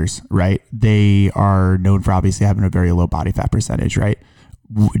competitors, right? They are known for obviously having a very low body fat percentage, right?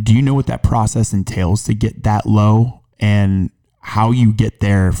 Do you know what that process entails to get that low, and how you get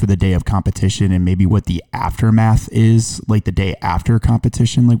there for the day of competition, and maybe what the aftermath is, like the day after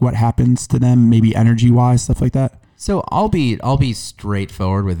competition, like what happens to them, maybe energy wise, stuff like that? So I'll be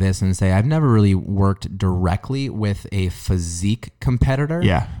straightforward with this and say I've never really worked directly with a physique competitor.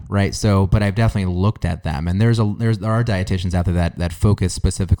 Yeah. Right. So, but I've definitely looked at them, and there are dietitians out there that focus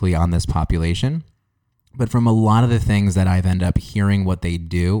specifically on this population. But from a lot of the things that I've ended up hearing what they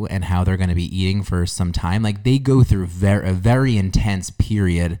do and how they're going to be eating for some time, like they go through a very intense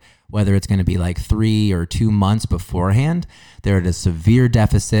period, whether it's going to be like 3 or 2 months beforehand. They're at a severe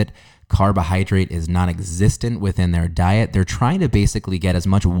deficit, carbohydrate is non-existent within their diet. They're trying to basically get as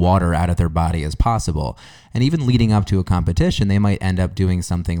much water out of their body as possible. And even leading up to a competition, they might end up doing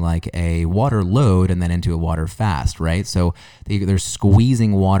something like a water load and then into a water fast, right? So they're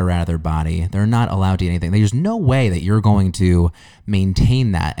squeezing water out of their body. They're not allowed to eat anything. There's no way that you're going to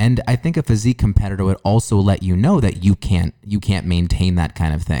maintain that. And I think a physique competitor would also let you know that you can't maintain that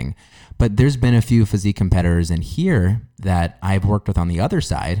kind of thing. But there's been a few physique competitors in here that I've worked with on the other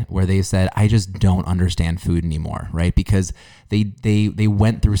side where they said, I just don't understand food anymore, right? Because they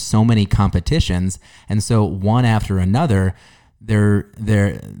went through so many competitions. And so one after another,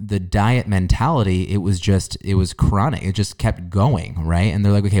 the diet mentality, it was chronic. It just kept going, right? And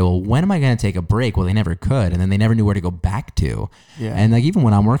they're like, okay, well, when am I going to take a break? Well, they never could. And then they never knew where to go back to. Yeah. And like, even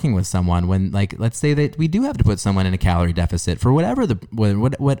when I'm working with someone, when like, let's say that we do have to put someone in a calorie deficit for whatever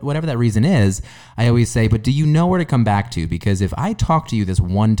whatever that reason is, I always say, but do you know where to come back to? Because if I talk to you this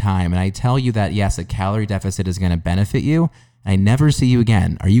one time and I tell you that, yes, a calorie deficit is going to benefit you, I never see you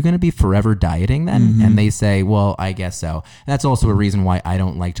again, are you going to be forever dieting then? Mm-hmm. And they say, well, I guess so. And that's also a reason why I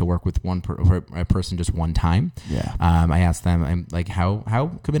don't like to work with a person just one time. Yeah. I ask them, I'm like,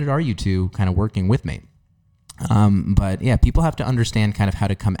 how committed are you to kind of working with me? But yeah, people have to understand kind of how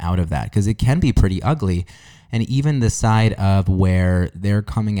to come out of that, because it can be pretty ugly. And even the side of where they're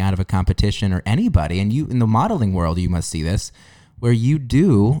coming out of a competition, or anybody, and you in the modeling world, you must see this, where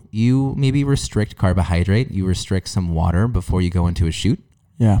you maybe restrict carbohydrate, you restrict some water before you go into a shoot.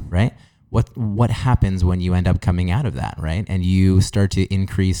 Yeah. Right? What happens when you end up coming out of that, right? And you start to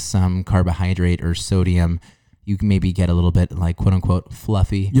increase some carbohydrate or sodium, you can maybe get a little bit like quote unquote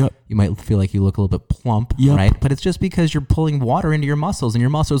fluffy. Yep. You might feel like you look a little bit plump, yep. Right? But it's just because you're pulling water into your muscles, and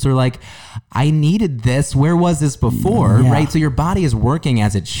your muscles are like, I needed this. Where was this before? Yeah. Right? So your body is working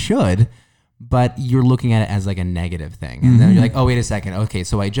as it should, but you're looking at it as like a negative thing. And then you're like, oh, wait a second. Okay,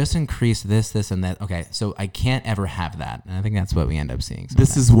 so I just increased this, and that. Okay, so I can't ever have that. And I think that's what we end up seeing sometimes.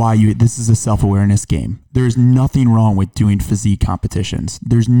 This is why this is a self-awareness game. There's nothing wrong with doing physique competitions.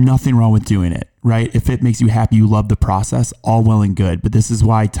 There's nothing wrong with doing it, right? If it makes you happy, you love the process, all well and good. But this is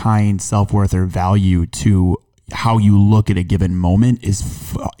why tying self-worth or value to how you look at a given moment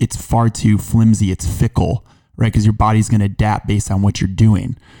it's far too flimsy. It's fickle. Right? Because your body's going to adapt based on what you're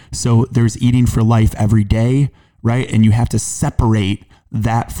doing. So there's eating for life every day, right? And you have to separate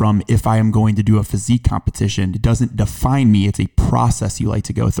that from, if I am going to do a physique competition, it doesn't define me. It's a process you like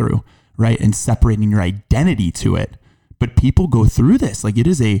to go through, right? And separating your identity to it. But people go through this. Like, it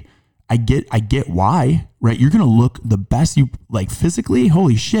is I get why, right? You're going to look the best you like physically.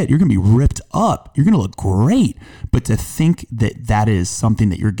 Holy shit. You're going to be ripped up. You're going to look great. But to think that is something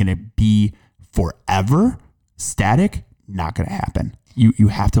that you're going to be forever static, not going to happen. You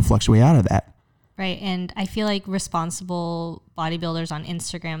have to fluctuate out of that. Right. And I feel like responsible bodybuilders on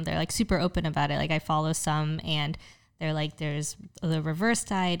Instagram, they're like super open about it. Like, I follow some, and they're like, there's the reverse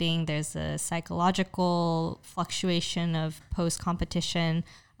dieting, there's a psychological fluctuation of post-competition.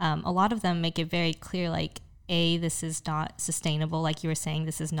 A lot of them make it very clear, like, A, this is not sustainable. Like you were saying,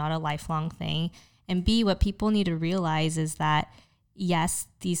 this is not a lifelong thing. And B, what people need to realize is that, yes,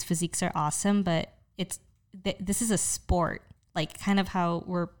 these physiques are awesome, but this is a sport, like kind of how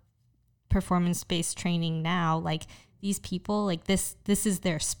we're performance-based training now. Like, these people, like this is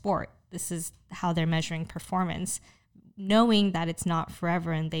their sport. This is how they're measuring performance, knowing that it's not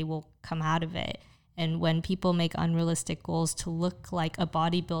forever and they will come out of it. And when people make unrealistic goals to look like a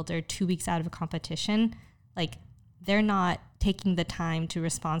bodybuilder 2 weeks out of a competition, like, they're not taking the time to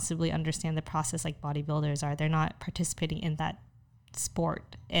responsibly understand the process like bodybuilders are. They're not participating in that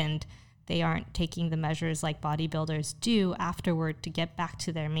sport, and they aren't taking the measures like bodybuilders do afterward to get back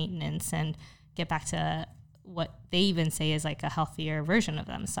to their maintenance and get back to what they even say is like a healthier version of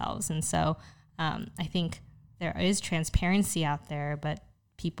themselves. And so I think there is transparency out there, but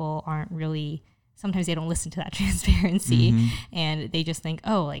people aren't really, sometimes they don't listen to that transparency, and they just think,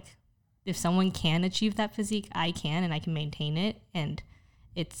 oh, like, if someone can achieve that physique, I can, and I can maintain it. And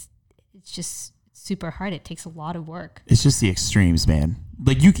it's just super hard. It takes a lot of work. It's just the extremes, man.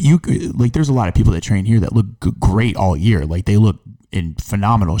 Like, you like, there's a lot of people that train here that look great all year. Like, they look in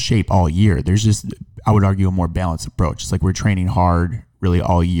phenomenal shape all year. There's just, I would argue, a more balanced approach. It's like, we're training hard really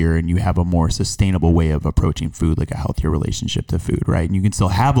all year, and you have a more sustainable way of approaching food, like a healthier relationship to food, right? And you can still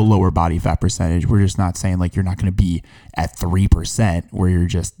have a lower body fat percentage. We're just not saying like you're not going to be at 3% where you're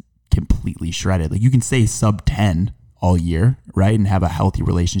just completely shredded. Like, you can stay sub 10 all year, right? And have a healthy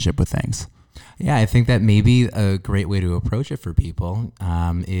relationship with things. Yeah, I think that maybe a great way to approach it for people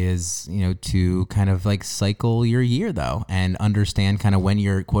is, to kind of like cycle your year though, and understand kind of when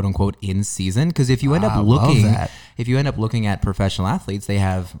you're quote unquote in season. Because if you end up looking at professional athletes, they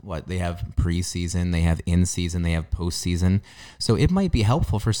have preseason, they have in season, they have postseason. So it might be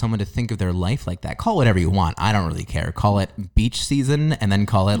helpful for someone to think of their life like that. Call whatever you want. I don't really care. Call it beach season, and then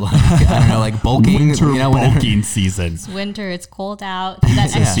call it like, I don't know, like bulking. Winter bulking season. It's winter. It's cold out.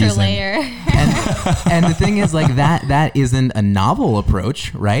 That extra layer. And the thing is, like, that isn't a novel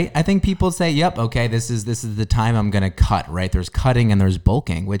approach, right? I think people say, yep, okay, this is the time I'm going to cut, right? There's cutting and there's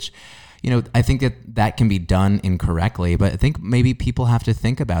bulking, which, I think that can be done incorrectly, but I think maybe people have to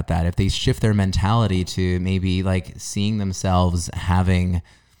think about that. If they shift their mentality to maybe like seeing themselves having,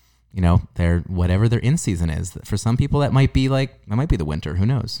 their whatever their in season is. For some people, that might be the winter. Who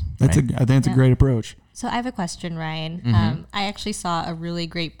knows? I think it's a great approach. So I have a question, Ryan. Mm-hmm. I actually saw a really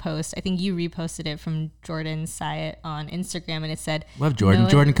great post. I think you reposted it from Jordan Syatt on Instagram, and it said, "Love Jordan.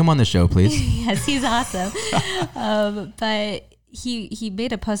 Jordan, come on the show, please." Yes, he's awesome. But he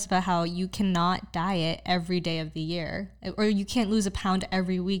made a post about how you cannot diet every day of the year, or you can't lose a pound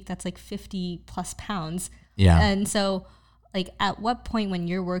every week. That's like 50 plus pounds. Yeah. And so, like, at what point when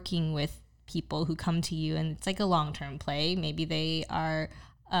you're working with people who come to you and it's like a long-term play, maybe they are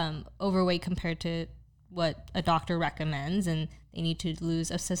overweight compared to what a doctor recommends, and they need to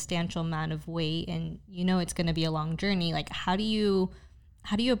lose a substantial amount of weight, and it's going to be a long journey. Like, how do you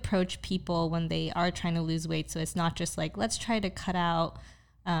approach people when they are trying to lose weight, so it's not just like, let's try to cut out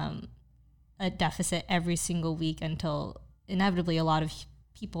a deficit every single week until inevitably a lot of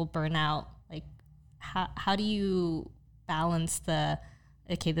people burn out? Like, how do you balance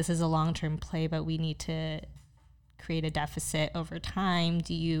okay, this is a long-term play, but we need to create a deficit over time?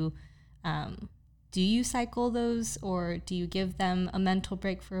 Do you cycle those, or do you give them a mental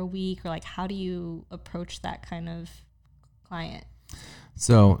break for a week, or like, how do you approach that kind of client?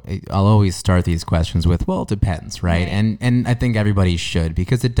 So I'll always start these questions with, well, it depends, right? And I think everybody should,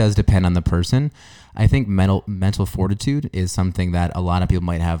 because it does depend on the person. I think mental fortitude is something that a lot of people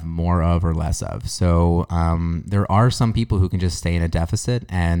might have more of or less of. So there are some people who can just stay in a deficit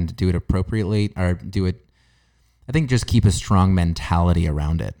and do it appropriately, or do it, I think, just keep a strong mentality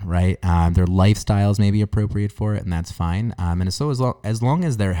around it, right? Their lifestyles may be appropriate for it, and that's fine. And so as long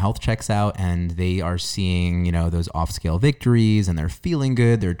as their health checks out and they are seeing, those off-scale victories, and they're feeling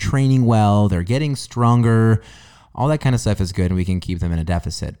good, they're training well, they're getting stronger, all that kind of stuff is good, and we can keep them in a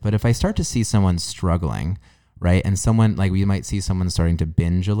deficit. But if I start to see someone struggling, right, and we might see someone starting to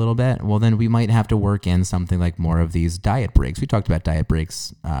binge a little bit, well, then we might have to work in something like more of these diet breaks. We talked about diet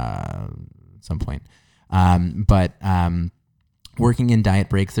breaks at some point. But working in diet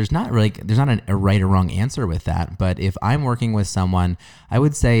breaks, there's not a right or wrong answer with that. But if I'm working with someone, I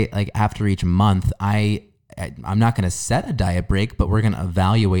would say, like, after each month, I'm not going to set a diet break, but we're going to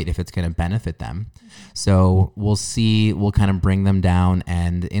evaluate if it's going to benefit them. So we'll kind of bring them down.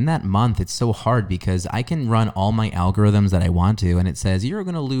 And in that month, it's so hard because I can run all my algorithms that I want to, and it says you're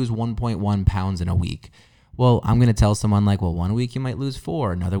going to lose 1.1 pounds in a week. Well, I'm going to tell someone like, well, one week you might lose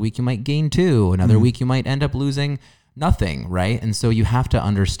 4, another week you might gain 2, another week you might end up losing nothing, right? And so you have to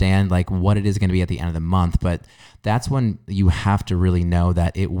understand like what it is going to be at the end of the month. But that's when you have to really know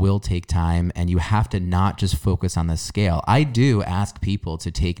that it will take time, and you have to not just focus on the scale. I do ask people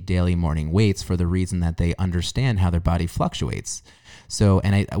to take daily morning weights for the reason that they understand how their body fluctuates. So,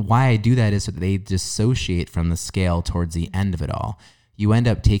 why I do that is so that they dissociate from the scale towards the end of it all. You end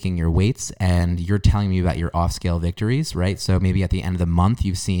up taking your weights and you're telling me about your off-scale victories, right? So maybe at the end of the month,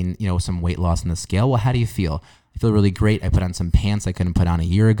 you've seen, some weight loss on the scale. Well, how do you feel? I feel really great. I put on some pants I couldn't put on a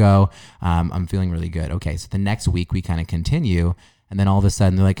year ago. I'm feeling really good. Okay, so the next week we kind of continue, and then all of a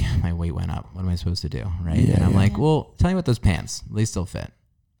sudden they're like, my weight went up. What am I supposed to do, right? Yeah, and I'm like, well, tell me about those pants. They still fit.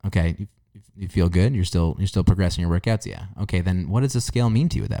 Okay, you feel good. You're still progressing your workouts. Yeah. Okay, then what does the scale mean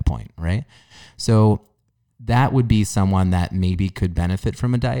to you at that point, right? So that would be someone that maybe could benefit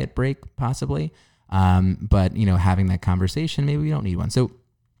from a diet break, possibly. But, having that conversation, maybe we don't need one. So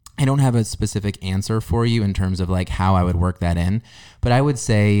I don't have a specific answer for you in terms of like how I would work that in. But I would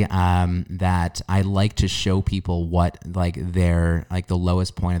say that I like to show people what like their, like the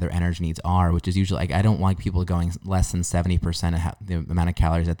lowest point of their energy needs are, which is usually like, I don't like people going less than 70% of the amount of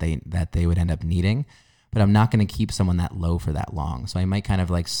calories that they would end up needing. But I'm not going to keep someone that low for that long. So I might kind of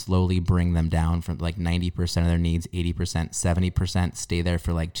like slowly bring them down from like 90% of their needs, 80%, 70%, stay there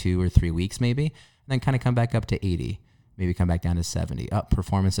for like 2 or 3 weeks maybe, and then kind of come back up to 80, maybe come back down to 70.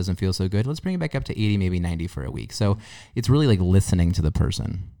 Performance doesn't feel so good. Let's bring it back up to 80, maybe 90 for a week. So it's really like listening to the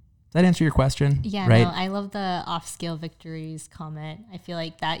person. Does that answer your question? Yeah, right? No, I love the off-scale victories comment. I feel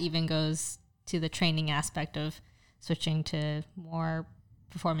like that even goes to the training aspect of switching to more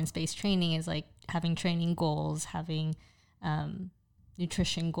performance-based training is like having training goals, having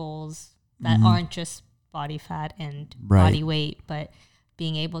nutrition goals that aren't just body fat and body weight, but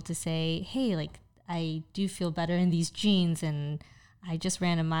being able to say, hey, like I do feel better in these jeans and I just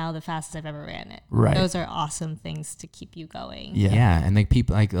ran a mile the fastest I've ever ran it. Right. Those are awesome things to keep you going. Yeah. And like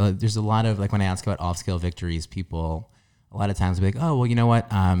people, like there's a lot of, like when I ask about off-scale victories, people a lot of times will be like, oh, well, you know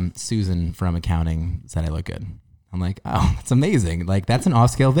what? Susan from accounting said I look good. I'm like, oh, that's amazing. Like that's an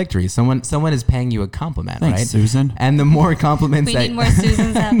off-scale victory. Someone is paying you a compliment, Thanks, right? Susan. And the more compliments We need more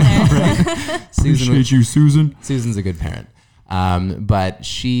Susans out there. Appreciate you, Susan. Susan's a good parent. But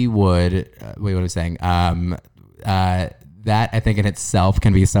she would, wait, what am I saying? That I think in itself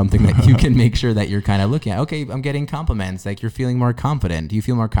can be something that you can make sure that you're kind of looking at. Okay, I'm getting compliments. Like you're feeling more confident. Do you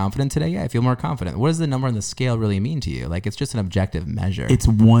feel more confident today? Yeah, I feel more confident. What does the number on the scale really mean to you? Like it's just an objective measure. It's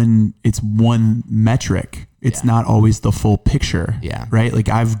one metric. It's not always the full picture. Yeah. Right. Like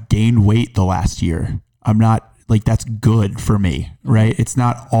I've gained weight the last year. I'm not like, that's good for me. Right. It's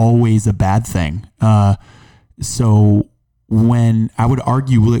not always a bad thing. So when I would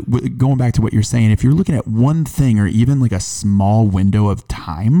argue, going back to what you're saying, if you're looking at one thing or even like a small window of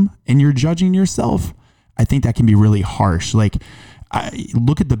time and you're judging yourself, I think that can be really harsh. Like,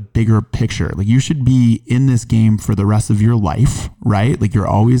 look at the bigger picture. Like you should be in this game for the rest of your life, right? Like you're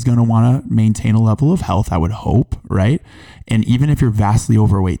always going to want to maintain a level of health, I would hope, right? And even if you're vastly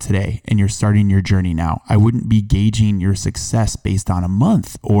overweight today and you're starting your journey now, I wouldn't be gauging your success based on a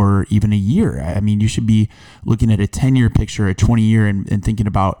month or even a year. I mean, you should be looking at a 10-year picture, a 20-year and thinking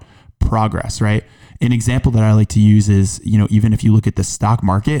about progress, right? An example that I like to use is, even if you look at the stock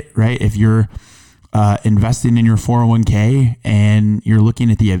market, right? If you're investing in your 401k and you're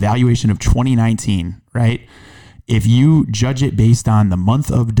looking at the evaluation of 2019, right? If you judge it based on the month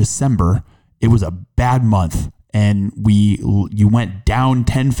of December, it was a bad month and you went down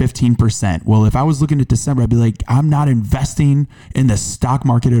 10, 15%. Well, if I was looking at December, I'd be like, I'm not investing in the stock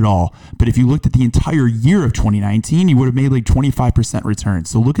market at all. But if you looked at the entire year of 2019, you would have made like 25% return.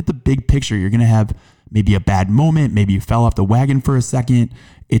 So look at the big picture. You're going to have maybe a bad moment. Maybe you fell off the wagon for a second.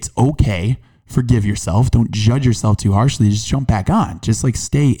 It's okay. Forgive yourself. Don't judge yourself too harshly. Just jump back on. Just like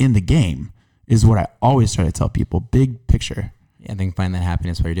stay in the game is what I always try to tell people. Big picture. Yeah, I think find that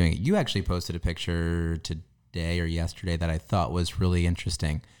happiness while you're doing it. You actually posted a picture today or yesterday that I thought was really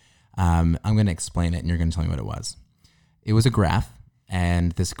interesting. I'm going to explain it and you're going to tell me what it was. It was a graph,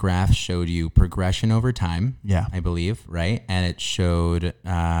 and this graph showed you progression over time. Yeah. I believe, right? And it showed,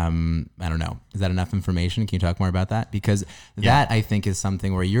 I don't know, is that enough information? Can you talk more about that? Because that I think is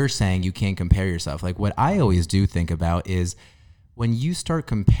something where you're saying you can't compare yourself. Like what I always do think about is when you start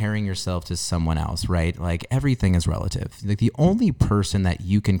comparing yourself to someone else, right? Like everything is relative. Like the only person that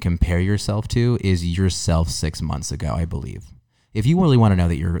you can compare yourself to is yourself 6 months ago, I believe. If you really want to know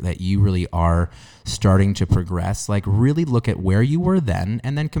that you really are starting to progress, like really look at where you were then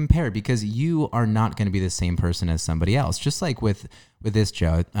and then compare, because you are not going to be the same person as somebody else. Just like with this,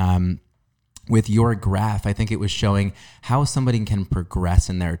 Joe, with your graph, I think it was showing how somebody can progress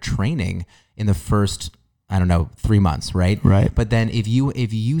in their training in the first 3 months, right? Right. But then if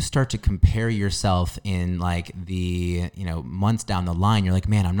you start to compare yourself in like the, months down the line, you're like,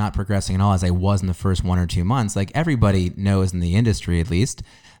 man, I'm not progressing at all as I was in the first 1 or 2 months. Like everybody knows in the industry, at least,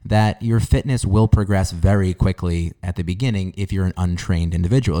 that your fitness will progress very quickly at the beginning if you're an untrained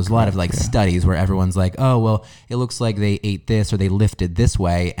individual. There's a lot of like studies where everyone's like, oh, well, it looks like they ate this or they lifted this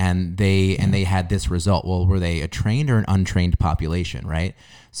way and they had this result. Well, were they a trained or an untrained population, right?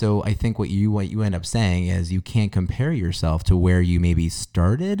 So I think what you end up saying is you can't compare yourself to where you maybe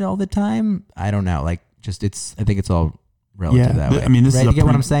started all the time. I don't know. Like I think it's all relative that way. I mean, this right? is You get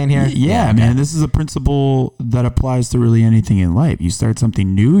what I'm saying here? Yeah, man. This is a principle that applies to really anything in life. You start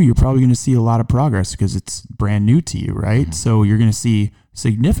something new, you're probably going to see a lot of progress because it's brand new to you, right? Mm-hmm. So you're going to see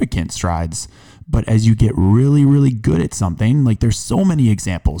significant strides. But as you get really, really good at something, like there's so many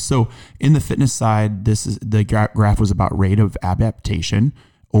examples. So in the fitness side, the graph was about rate of adaptation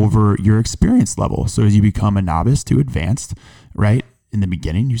over your experience level. So as you become a novice to advanced, right? In the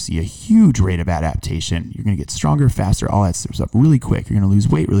beginning, you see a huge rate of adaptation. You're going to get stronger, faster, all that stuff really quick. You're going to lose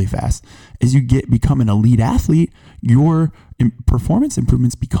weight really fast. As you become an elite athlete, your performance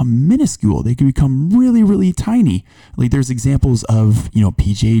improvements become minuscule. They can become really, really tiny. Like there's examples of,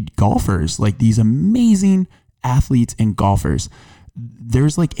 PGA golfers, like these amazing athletes and golfers.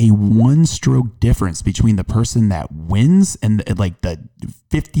 There's like a 1-stroke difference between the person that wins and like the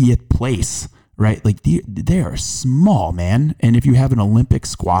 50th place, right? Like they are small, man. And if you have an Olympic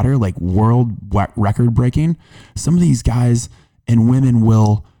squatter, like world record breaking, some of these guys and women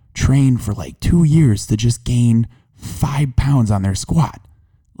will train for like 2 years to just gain 5 pounds on their squat.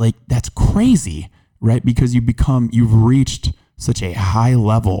 Like, that's crazy, right? Because you've reached such a high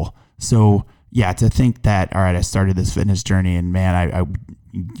level. So yeah, to think that, all right, I started this fitness journey and man, I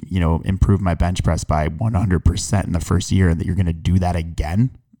improved my bench press by 100% in the first year, and that you're going to do that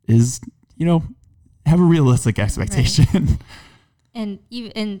again is, have a realistic expectation. Right.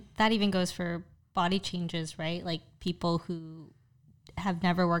 And that even goes for body changes, right? Like people who have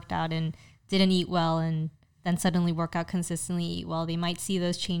never worked out and didn't eat well and then suddenly work out consistently, eat well, they might see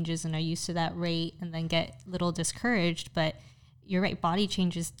those changes and are used to that rate and then get a little discouraged. But you're right, body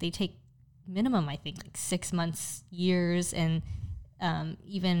changes, they take minimum, I think, like 6 months, years, and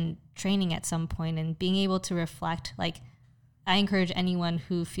even training at some point and being able to reflect. Like, I encourage anyone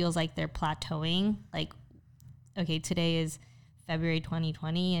who feels like they're plateauing, like, okay, today is February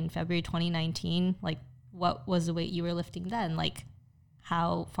 2020 and February 2019, like, what was the weight you were lifting then? Like,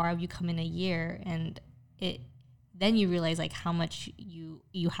 how far have you come in a year? And then you realize like how much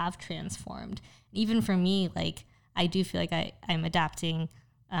you have transformed. Even for me, like, I do feel like I'm adapting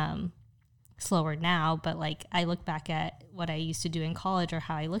slower now, but like I look back at what I used to do in college or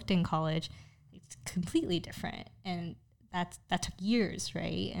how I looked in college, it's completely different. And that took years,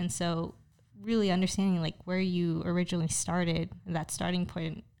 right? And so really understanding like where you originally started, that starting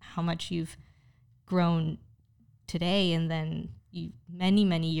point, how much you've grown today, and then many,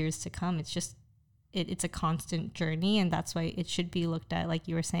 many years to come. It's just, it's a constant journey, and that's why it should be looked at, like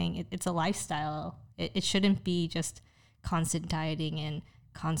you were saying, it's a lifestyle. It shouldn't be just constant dieting and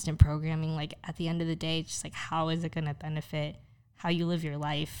constant programming. Like at the end of the day, it's just like, how is it going to benefit how you live your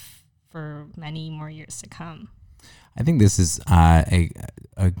life for many more years to come? I think this is a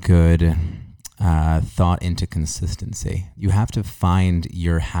good thought into consistency. You have to find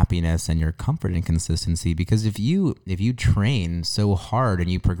your happiness and your comfort in consistency, because if you train so hard and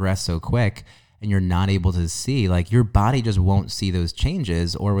you progress so quick and you're not able to see, like, your body just won't see those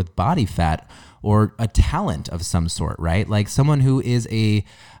changes, or with body fat or a talent of some sort, right? Like someone who is a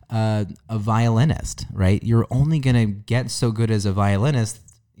violinist, right? You're only going to get so good as a violinist,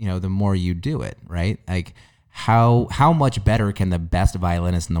 the more you do it, right? Like how much better can the best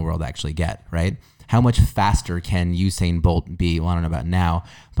violinist in the world actually get, right? How much faster can Usain Bolt be? Well, I don't know about now,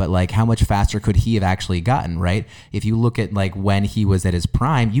 but like how much faster could he have actually gotten, right? If you look at like when he was at his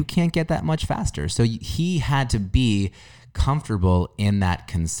prime, you can't get that much faster. So he had to be comfortable in that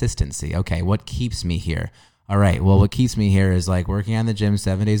consistency. Okay, what keeps me here? All right, well, what keeps me here is like working on the gym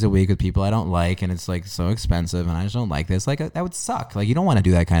 7 days a week with people I don't like, and it's like so expensive, and I just don't like this. Like that would suck. Like you don't want to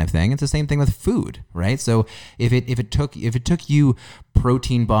do that kind of thing. It's the same thing with food, right? So if it took you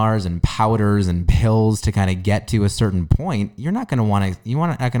protein bars and powders and pills to kind of get to a certain point, you're not going to want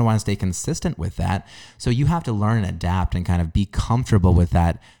to stay consistent with that. So you have to learn and adapt and kind of be comfortable with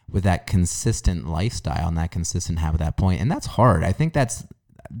that consistent lifestyle and that consistent habit at that point. And that's hard. I think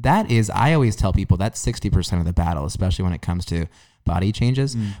I always tell people that's 60% of the battle, especially when it comes to body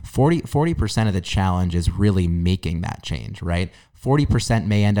changes. 40% of the challenge is really making that change, right? 40%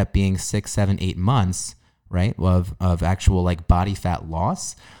 may end up being 6, 7, 8 months, right, of actual like body fat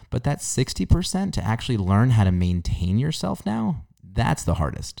loss. But that 60% to actually learn how to maintain yourself now, that's the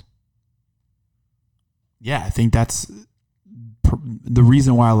hardest. Yeah, I think that's the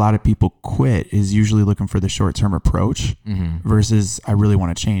reason why a lot of people quit is usually looking for the short-term approach versus I really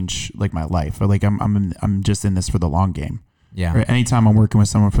want to change like my life, or like I'm just in this for the long game. Yeah. Right? Anytime I'm working with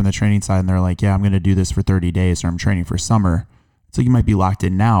someone from the training side and they're like, yeah, I'm going to do this for 30 days or I'm training for summer. It's like you might be locked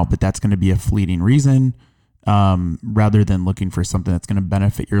in now, but that's going to be a fleeting reason, rather than looking for something that's going to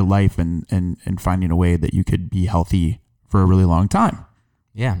benefit your life and finding a way that you could be healthy for a really long time.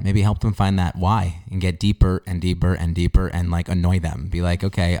 Yeah, maybe help them find that why and get deeper and deeper and deeper and like annoy them. Be like,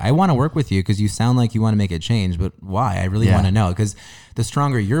 okay, I want to work with you because you sound like you want to make a change, but why? I really want to know, because the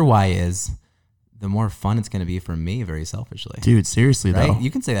stronger your why is, the more fun it's going to be for me, very selfishly. Dude, seriously right? though. You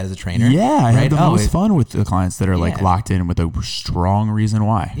can say that as a trainer. Yeah, I right? have the most fun with the clients that are like locked in with a strong reason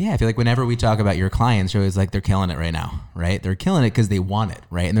why. Yeah, I feel like whenever we talk about your clients, you're always like, they're killing it right now, right? They're killing it because they want it,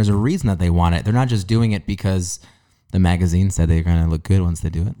 right? And there's a reason that they want it. They're not just doing it because the magazine said they're going to look good once they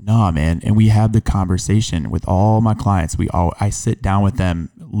do it. No, man. And we have the conversation with all my clients. I sit down with them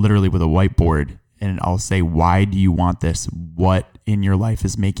literally with a whiteboard and I'll say, why do you want this? What in your life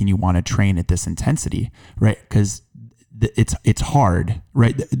is making you want to train at this intensity? Right. Because it's hard,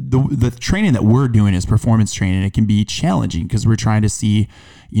 right? The training that we're doing is performance training. It can be challenging because we're trying to see,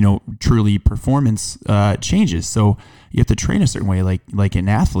 truly performance changes. So you have to train a certain way, like an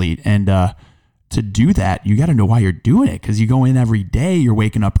athlete. And, to do that, you got to know why you're doing it, because you go in every day, you're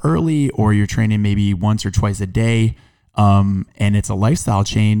waking up early, or you're training maybe once or twice a day. and it's a lifestyle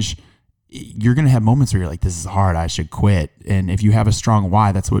change, you're going to have moments where you're like, this is hard, I should quit. And if you have a strong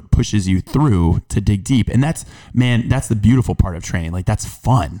why, that's what pushes you through to dig deep. And that's the beautiful part of training. Like, that's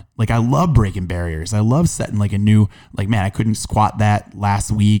fun. Like, I love breaking barriers. I love setting like a new, like, man, I couldn't squat that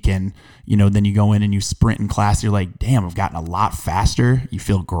last week. And, then you go in and you sprint in class. You're like, damn, I've gotten a lot faster. You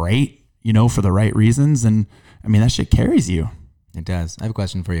feel great, for the right reasons. And I mean, that shit carries you. It does. I have a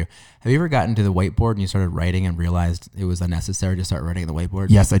question for you. Have you ever gotten to the whiteboard and you started writing and realized it was unnecessary to start writing at the whiteboard?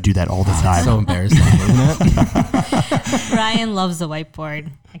 Yes, I do that all the time. It's so embarrassing, isn't it? Ryan loves the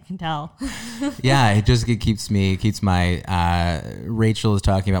whiteboard. I can tell. Yeah, it keeps my, Rachel is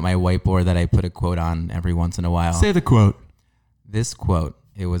talking about my whiteboard that I put a quote on every once in a while. Say the quote. This quote,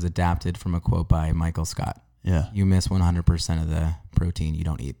 it was adapted from a quote by Michael Scott. Yeah. You miss 100% of the protein you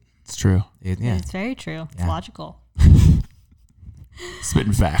don't eat. It's true. It's very true. It's logical.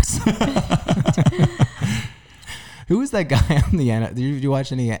 Spitting facts. Who was that guy on the NFL? Did you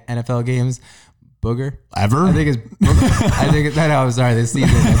watch any NFL games? Booger? Ever? I think it's Booger. I'm sorry, this season.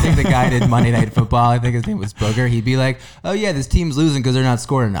 I think the guy did Monday Night Football. I think his name was Booger. He'd be like, oh yeah, this team's losing because they're not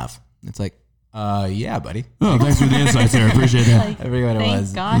scoring enough. It's like, yeah, buddy. Oh, thanks for the insights there. Appreciate that. Like, I forget what it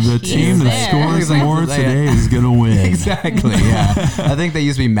was. Gosh, the team that scores more today is going to win. Exactly, yeah. I think they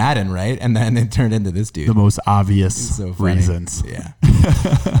used to be Madden, right? And then it turned into this dude. The most obvious So funny. reasons. Yeah.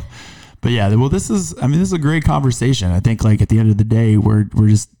 But yeah, well, this is a great conversation. I think, like, at the end of the day, we're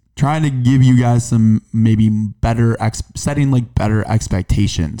just trying to give you guys some maybe better setting like better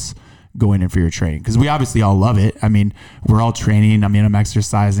expectations going in for your training, because we obviously all love it. I mean, we're all training. I mean, I'm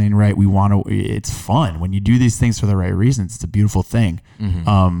exercising, right? We want to. It's fun when you do these things for the right reasons. It's a beautiful thing.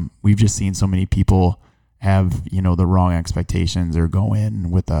 Mm-hmm. We've just seen so many people have the wrong expectations or go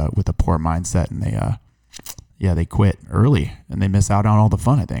in with a poor mindset, and they quit early and they miss out on all the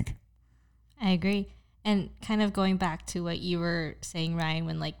fun, I think. I agree. And kind of going back to what you were saying, Ryan,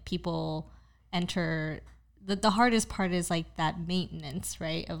 when like people enter, the hardest part is like that maintenance,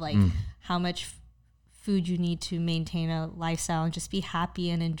 right? Of like how much food you need to maintain a lifestyle and just be happy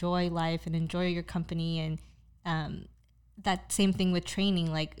and enjoy life and enjoy your company. And that same thing with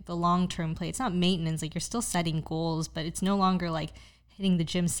training, like the long-term play. It's not maintenance, like you're still setting goals, but it's no longer like hitting the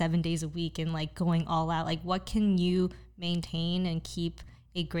gym 7 days a week and like going all out. Like, what can you maintain and keep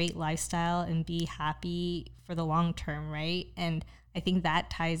a great lifestyle and be happy for the long term, right? And I think that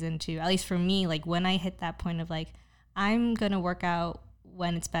ties into, at least for me, like when I hit that point of like, I'm gonna work out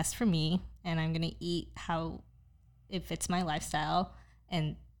when it's best for me, and I'm gonna eat how it fits my lifestyle,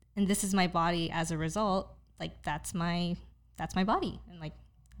 and this is my body as a result. Like that's my body, and like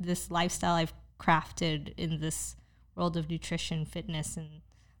this lifestyle I've crafted in this world of nutrition, fitness,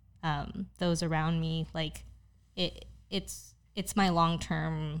 and those around me. Like it's my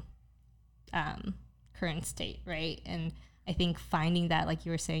long-term current state, right? And I think finding that, like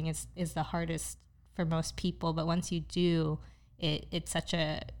you were saying, is the hardest for most people. But once you do, it's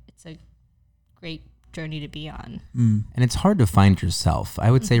a great journey to be on. And it's hard to find yourself.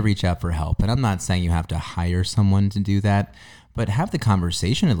 I would say reach out for help. And I'm not saying you have to hire someone to do that, but have the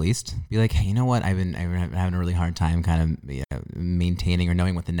conversation at least. Be like, hey, you know what? I've been having a really hard time kind of maintaining or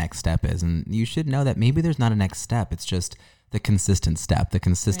knowing what the next step is. And you should know that maybe there's not a next step. It's just the consistent step, the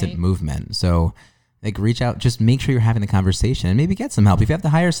consistent movement. So like reach out, just make sure you're having the conversation and maybe get some help. If you have to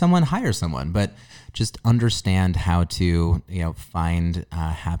hire someone, but just understand how to, find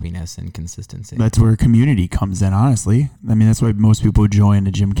happiness and consistency. That's where community comes in, honestly. I mean, that's why most people join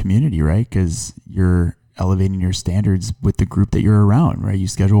a gym community, right? Because you're elevating your standards with the group that you're around, right? You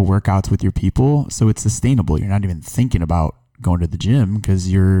schedule workouts with your people, so it's sustainable. You're not even thinking about going to the gym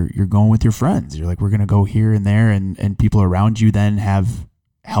because you're going with your friends. You're like, we're going to go here and there, and people around you then have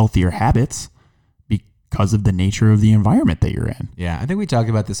healthier habits because of the nature of the environment that you're in. Yeah, I think we talked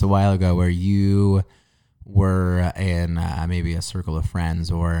about this a while ago where you were in maybe a circle of friends,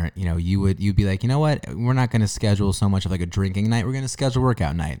 or you'd be like, you know what, we're not going to schedule so much of like a drinking night, we're going to schedule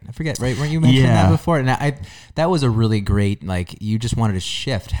workout night. I forget, right? Weren't you mentioning that before? And that was a really great, like, you just wanted to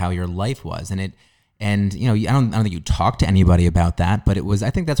shift how your life was, and I don't think you talked to anybody about that, but I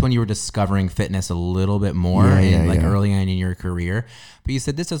think that's when you were discovering fitness a little bit more early on in your career. But you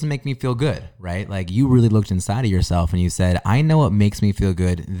said, this doesn't make me feel good, right? Like you really looked inside of yourself and you said, I know what makes me feel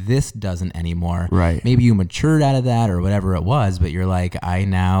good. This doesn't anymore. Right. Maybe you matured out of that or whatever it was, but you're like, I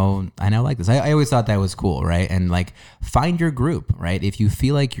now like this. I always thought that was cool, right? And like, find your group, right? If you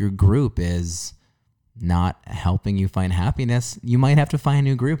feel like your group is not helping you find happiness, you might have to find a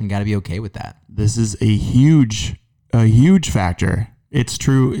new group, and got to be okay with that. This is a huge factor. It's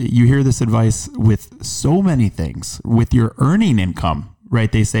true. You hear this advice with so many things, with your earning income,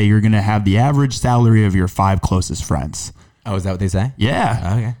 right? They say you're going to have the average salary of your 5 closest friends. Oh, is that what they say?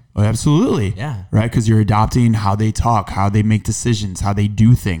 Yeah. Okay. Oh, absolutely. Yeah. Right. Because you're adopting how they talk, how they make decisions, how they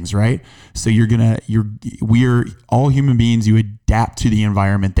do things. Right. So we're all human beings. You adapt to the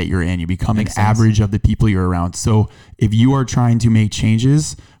environment that you're in. You become an average of the people you're around. So if you are trying to make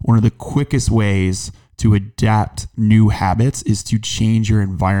changes, one of the quickest ways to adapt new habits is to change your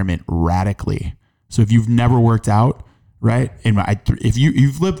environment radically. So if you've never worked out, right? And if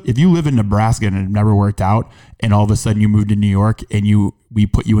you live in Nebraska and it never worked out, and all of a sudden you moved to New York and we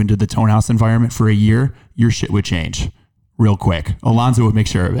put you into the Tone House environment for a year, your shit would change real quick. Alonzo would make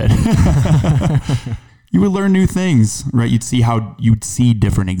sure of it. You would learn new things, right? You'd see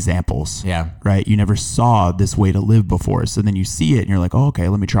different examples. Yeah. Right. You never saw this way to live before. So then you see it and you're like, oh, okay,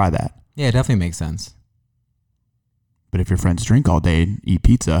 let me try that. Yeah, it definitely makes sense. But if your friends drink all day and eat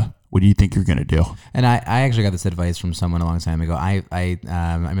pizza, what do you think you're going to do? And I actually got this advice from someone a long time ago. I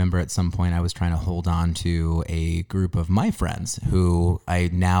remember at some point I was trying to hold on to a group of my friends who I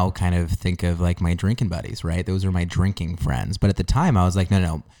now kind of think of like my drinking buddies, right? Those are my drinking friends. But at the time I was like,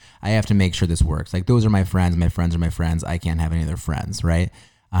 no, I have to make sure this works. Like those are my friends. My friends are my friends. I can't have any other friends, right?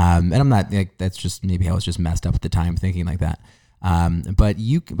 And I'm not like, that's just, maybe I was just messed up at the time thinking like that. But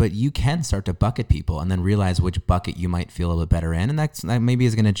you can start to bucket people and then realize which bucket you might feel a little bit better in, and that maybe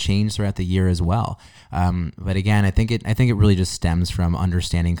is going to change throughout the year as well. But again, I think it really just stems from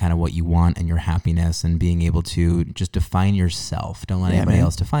understanding kind of what you want and your happiness, and being able to just define yourself. Don't let anybody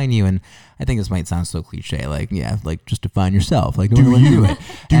else define you. And I think this might sound so cliche, like just define yourself, like don't let do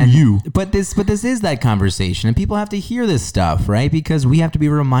it. But this is that conversation, and people have to hear this stuff, right? Because we have to be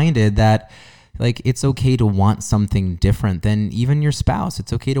reminded that. Like, it's okay to want something different than even your spouse.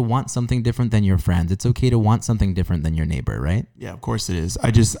 It's okay to want something different than your friends. It's okay to want something different than your neighbor, right? Yeah, of course it is.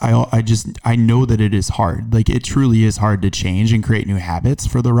 I know that it is hard. Like, it truly is hard to change and create new habits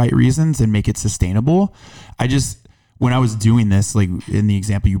for the right reasons and make it sustainable. When I was doing this, like in the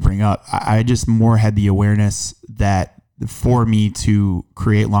example you bring up, I just more had the awareness that for me to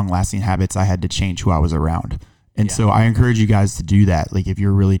create long-lasting habits, I had to change who I was around. And so I encourage you guys to do that. Like if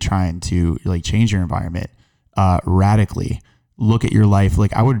you're really trying to like change your environment radically, look at your life.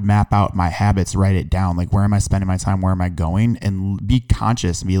 Like I would map out my habits, write it down. Like where am I spending my time? Where am I going? And be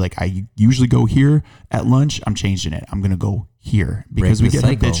conscious and be like, I usually go here at lunch. I'm changing it. I'm going to go here because we get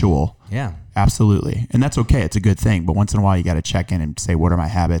habitual. Yeah, absolutely. And that's okay. It's a good thing. But once in a while you got to check in and say, what are my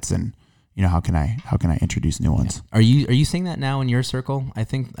habits? And how can I introduce new ones? Are you seeing that now in your circle? I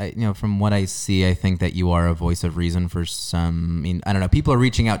think, from what I see, I think that you are a voice of reason for some. I mean, I don't know. People are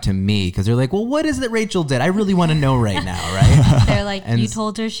reaching out to me because they're like, well, what is it Rachel did? I really want to know right now, right? They're like, you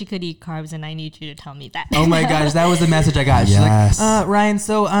told her she could eat carbs and I need you to tell me that. Oh my gosh, that was the message I got. She's yes. like, Ryan,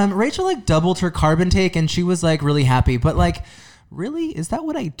 so Rachel like doubled her carb intake and she was like really happy, but like, really? Is that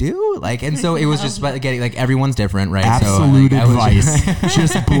what I do? Like, and so it was just getting like everyone's different, right? Absolute advice.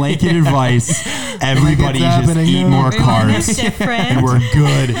 Just blanket advice. Everybody just eat more carbs and we're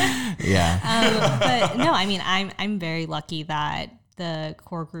good. Yeah. But no, I mean, I'm very lucky that the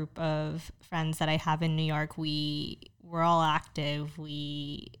core group of friends that I have in New York, we're all active.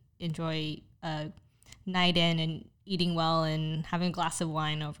 We enjoy a night in and eating well and having a glass of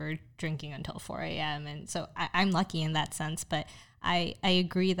wine over drinking until 4 a.m. And so I'm lucky in that sense. But I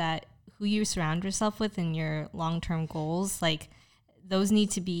agree that who you surround yourself with and your long-term goals, like those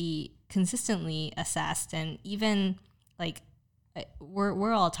need to be consistently assessed. And even like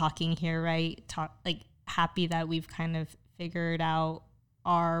we're all talking here, right? Happy that we've kind of figured out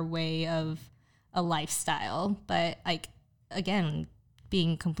our way of a lifestyle. But like, again,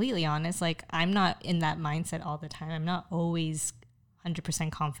 being completely honest, like I'm not in that mindset all the time. I'm not always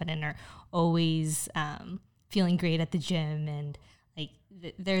 100% confident or always feeling great at the gym. And like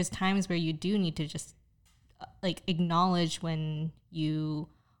there's times where you do need to just like acknowledge when you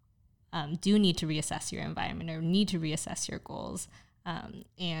do need to reassess your environment or need to reassess your goals.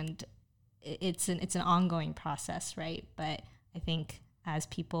 And it's an ongoing process, right? But I think as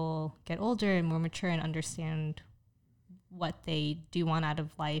people get older and more mature and understand what they do want out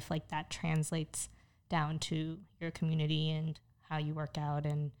of life, like that translates down to your community and how you work out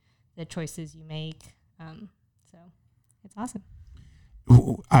and the choices you make. So it's awesome.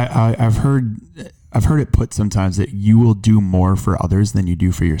 I've heard it put sometimes that you will do more for others than you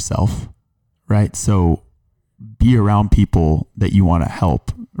do for yourself, right? So be around people that you want to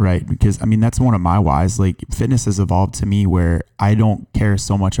help, right? Because I mean, that's one of my whys. Like fitness has evolved to me where I don't care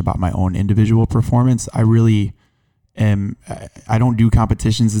so much about my own individual performance. I don't do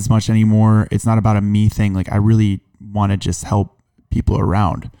competitions as much anymore. It's not about a me thing. Like I really want to just help people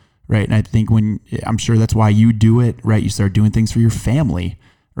around, right? And I think I'm sure that's why you do it, right? You start doing things for your family,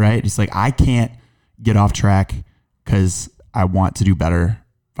 right? It's like, I can't get off track because I want to do better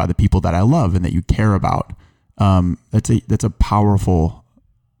by the people that I love and that you care about. That's a powerful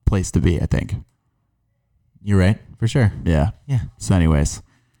place to be, I think. You're right, for sure. Yeah. Yeah. So anyways,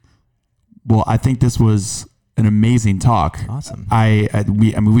 well, I think this was an amazing talk. Awesome.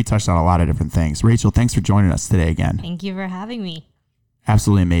 We touched on a lot of different things. Rachel, thanks for joining us today again. Thank you for having me.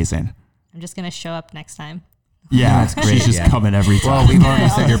 Absolutely amazing. I'm just going to show up next time. Yeah, That's great, she's just yeah. coming every time. Well, we've already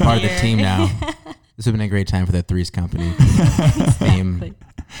said you're part of the Here. team now. This would have been a great time for the Three's Company theme.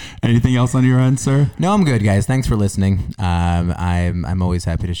 Anything else on your end, sir? No, I'm good, guys. Thanks for listening. I'm always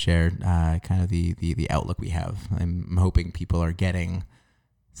happy to share kind of the outlook we have. I'm hoping people are getting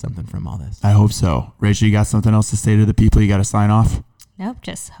something from all this. I hope so. Rachel, you got something else to say to the people? You got to sign off? Nope,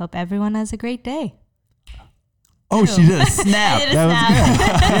 just hope everyone has a great day. Oh, she did a snap. I did a That was snap.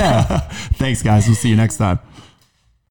 good. Yeah. Thanks, guys. We'll see you next time.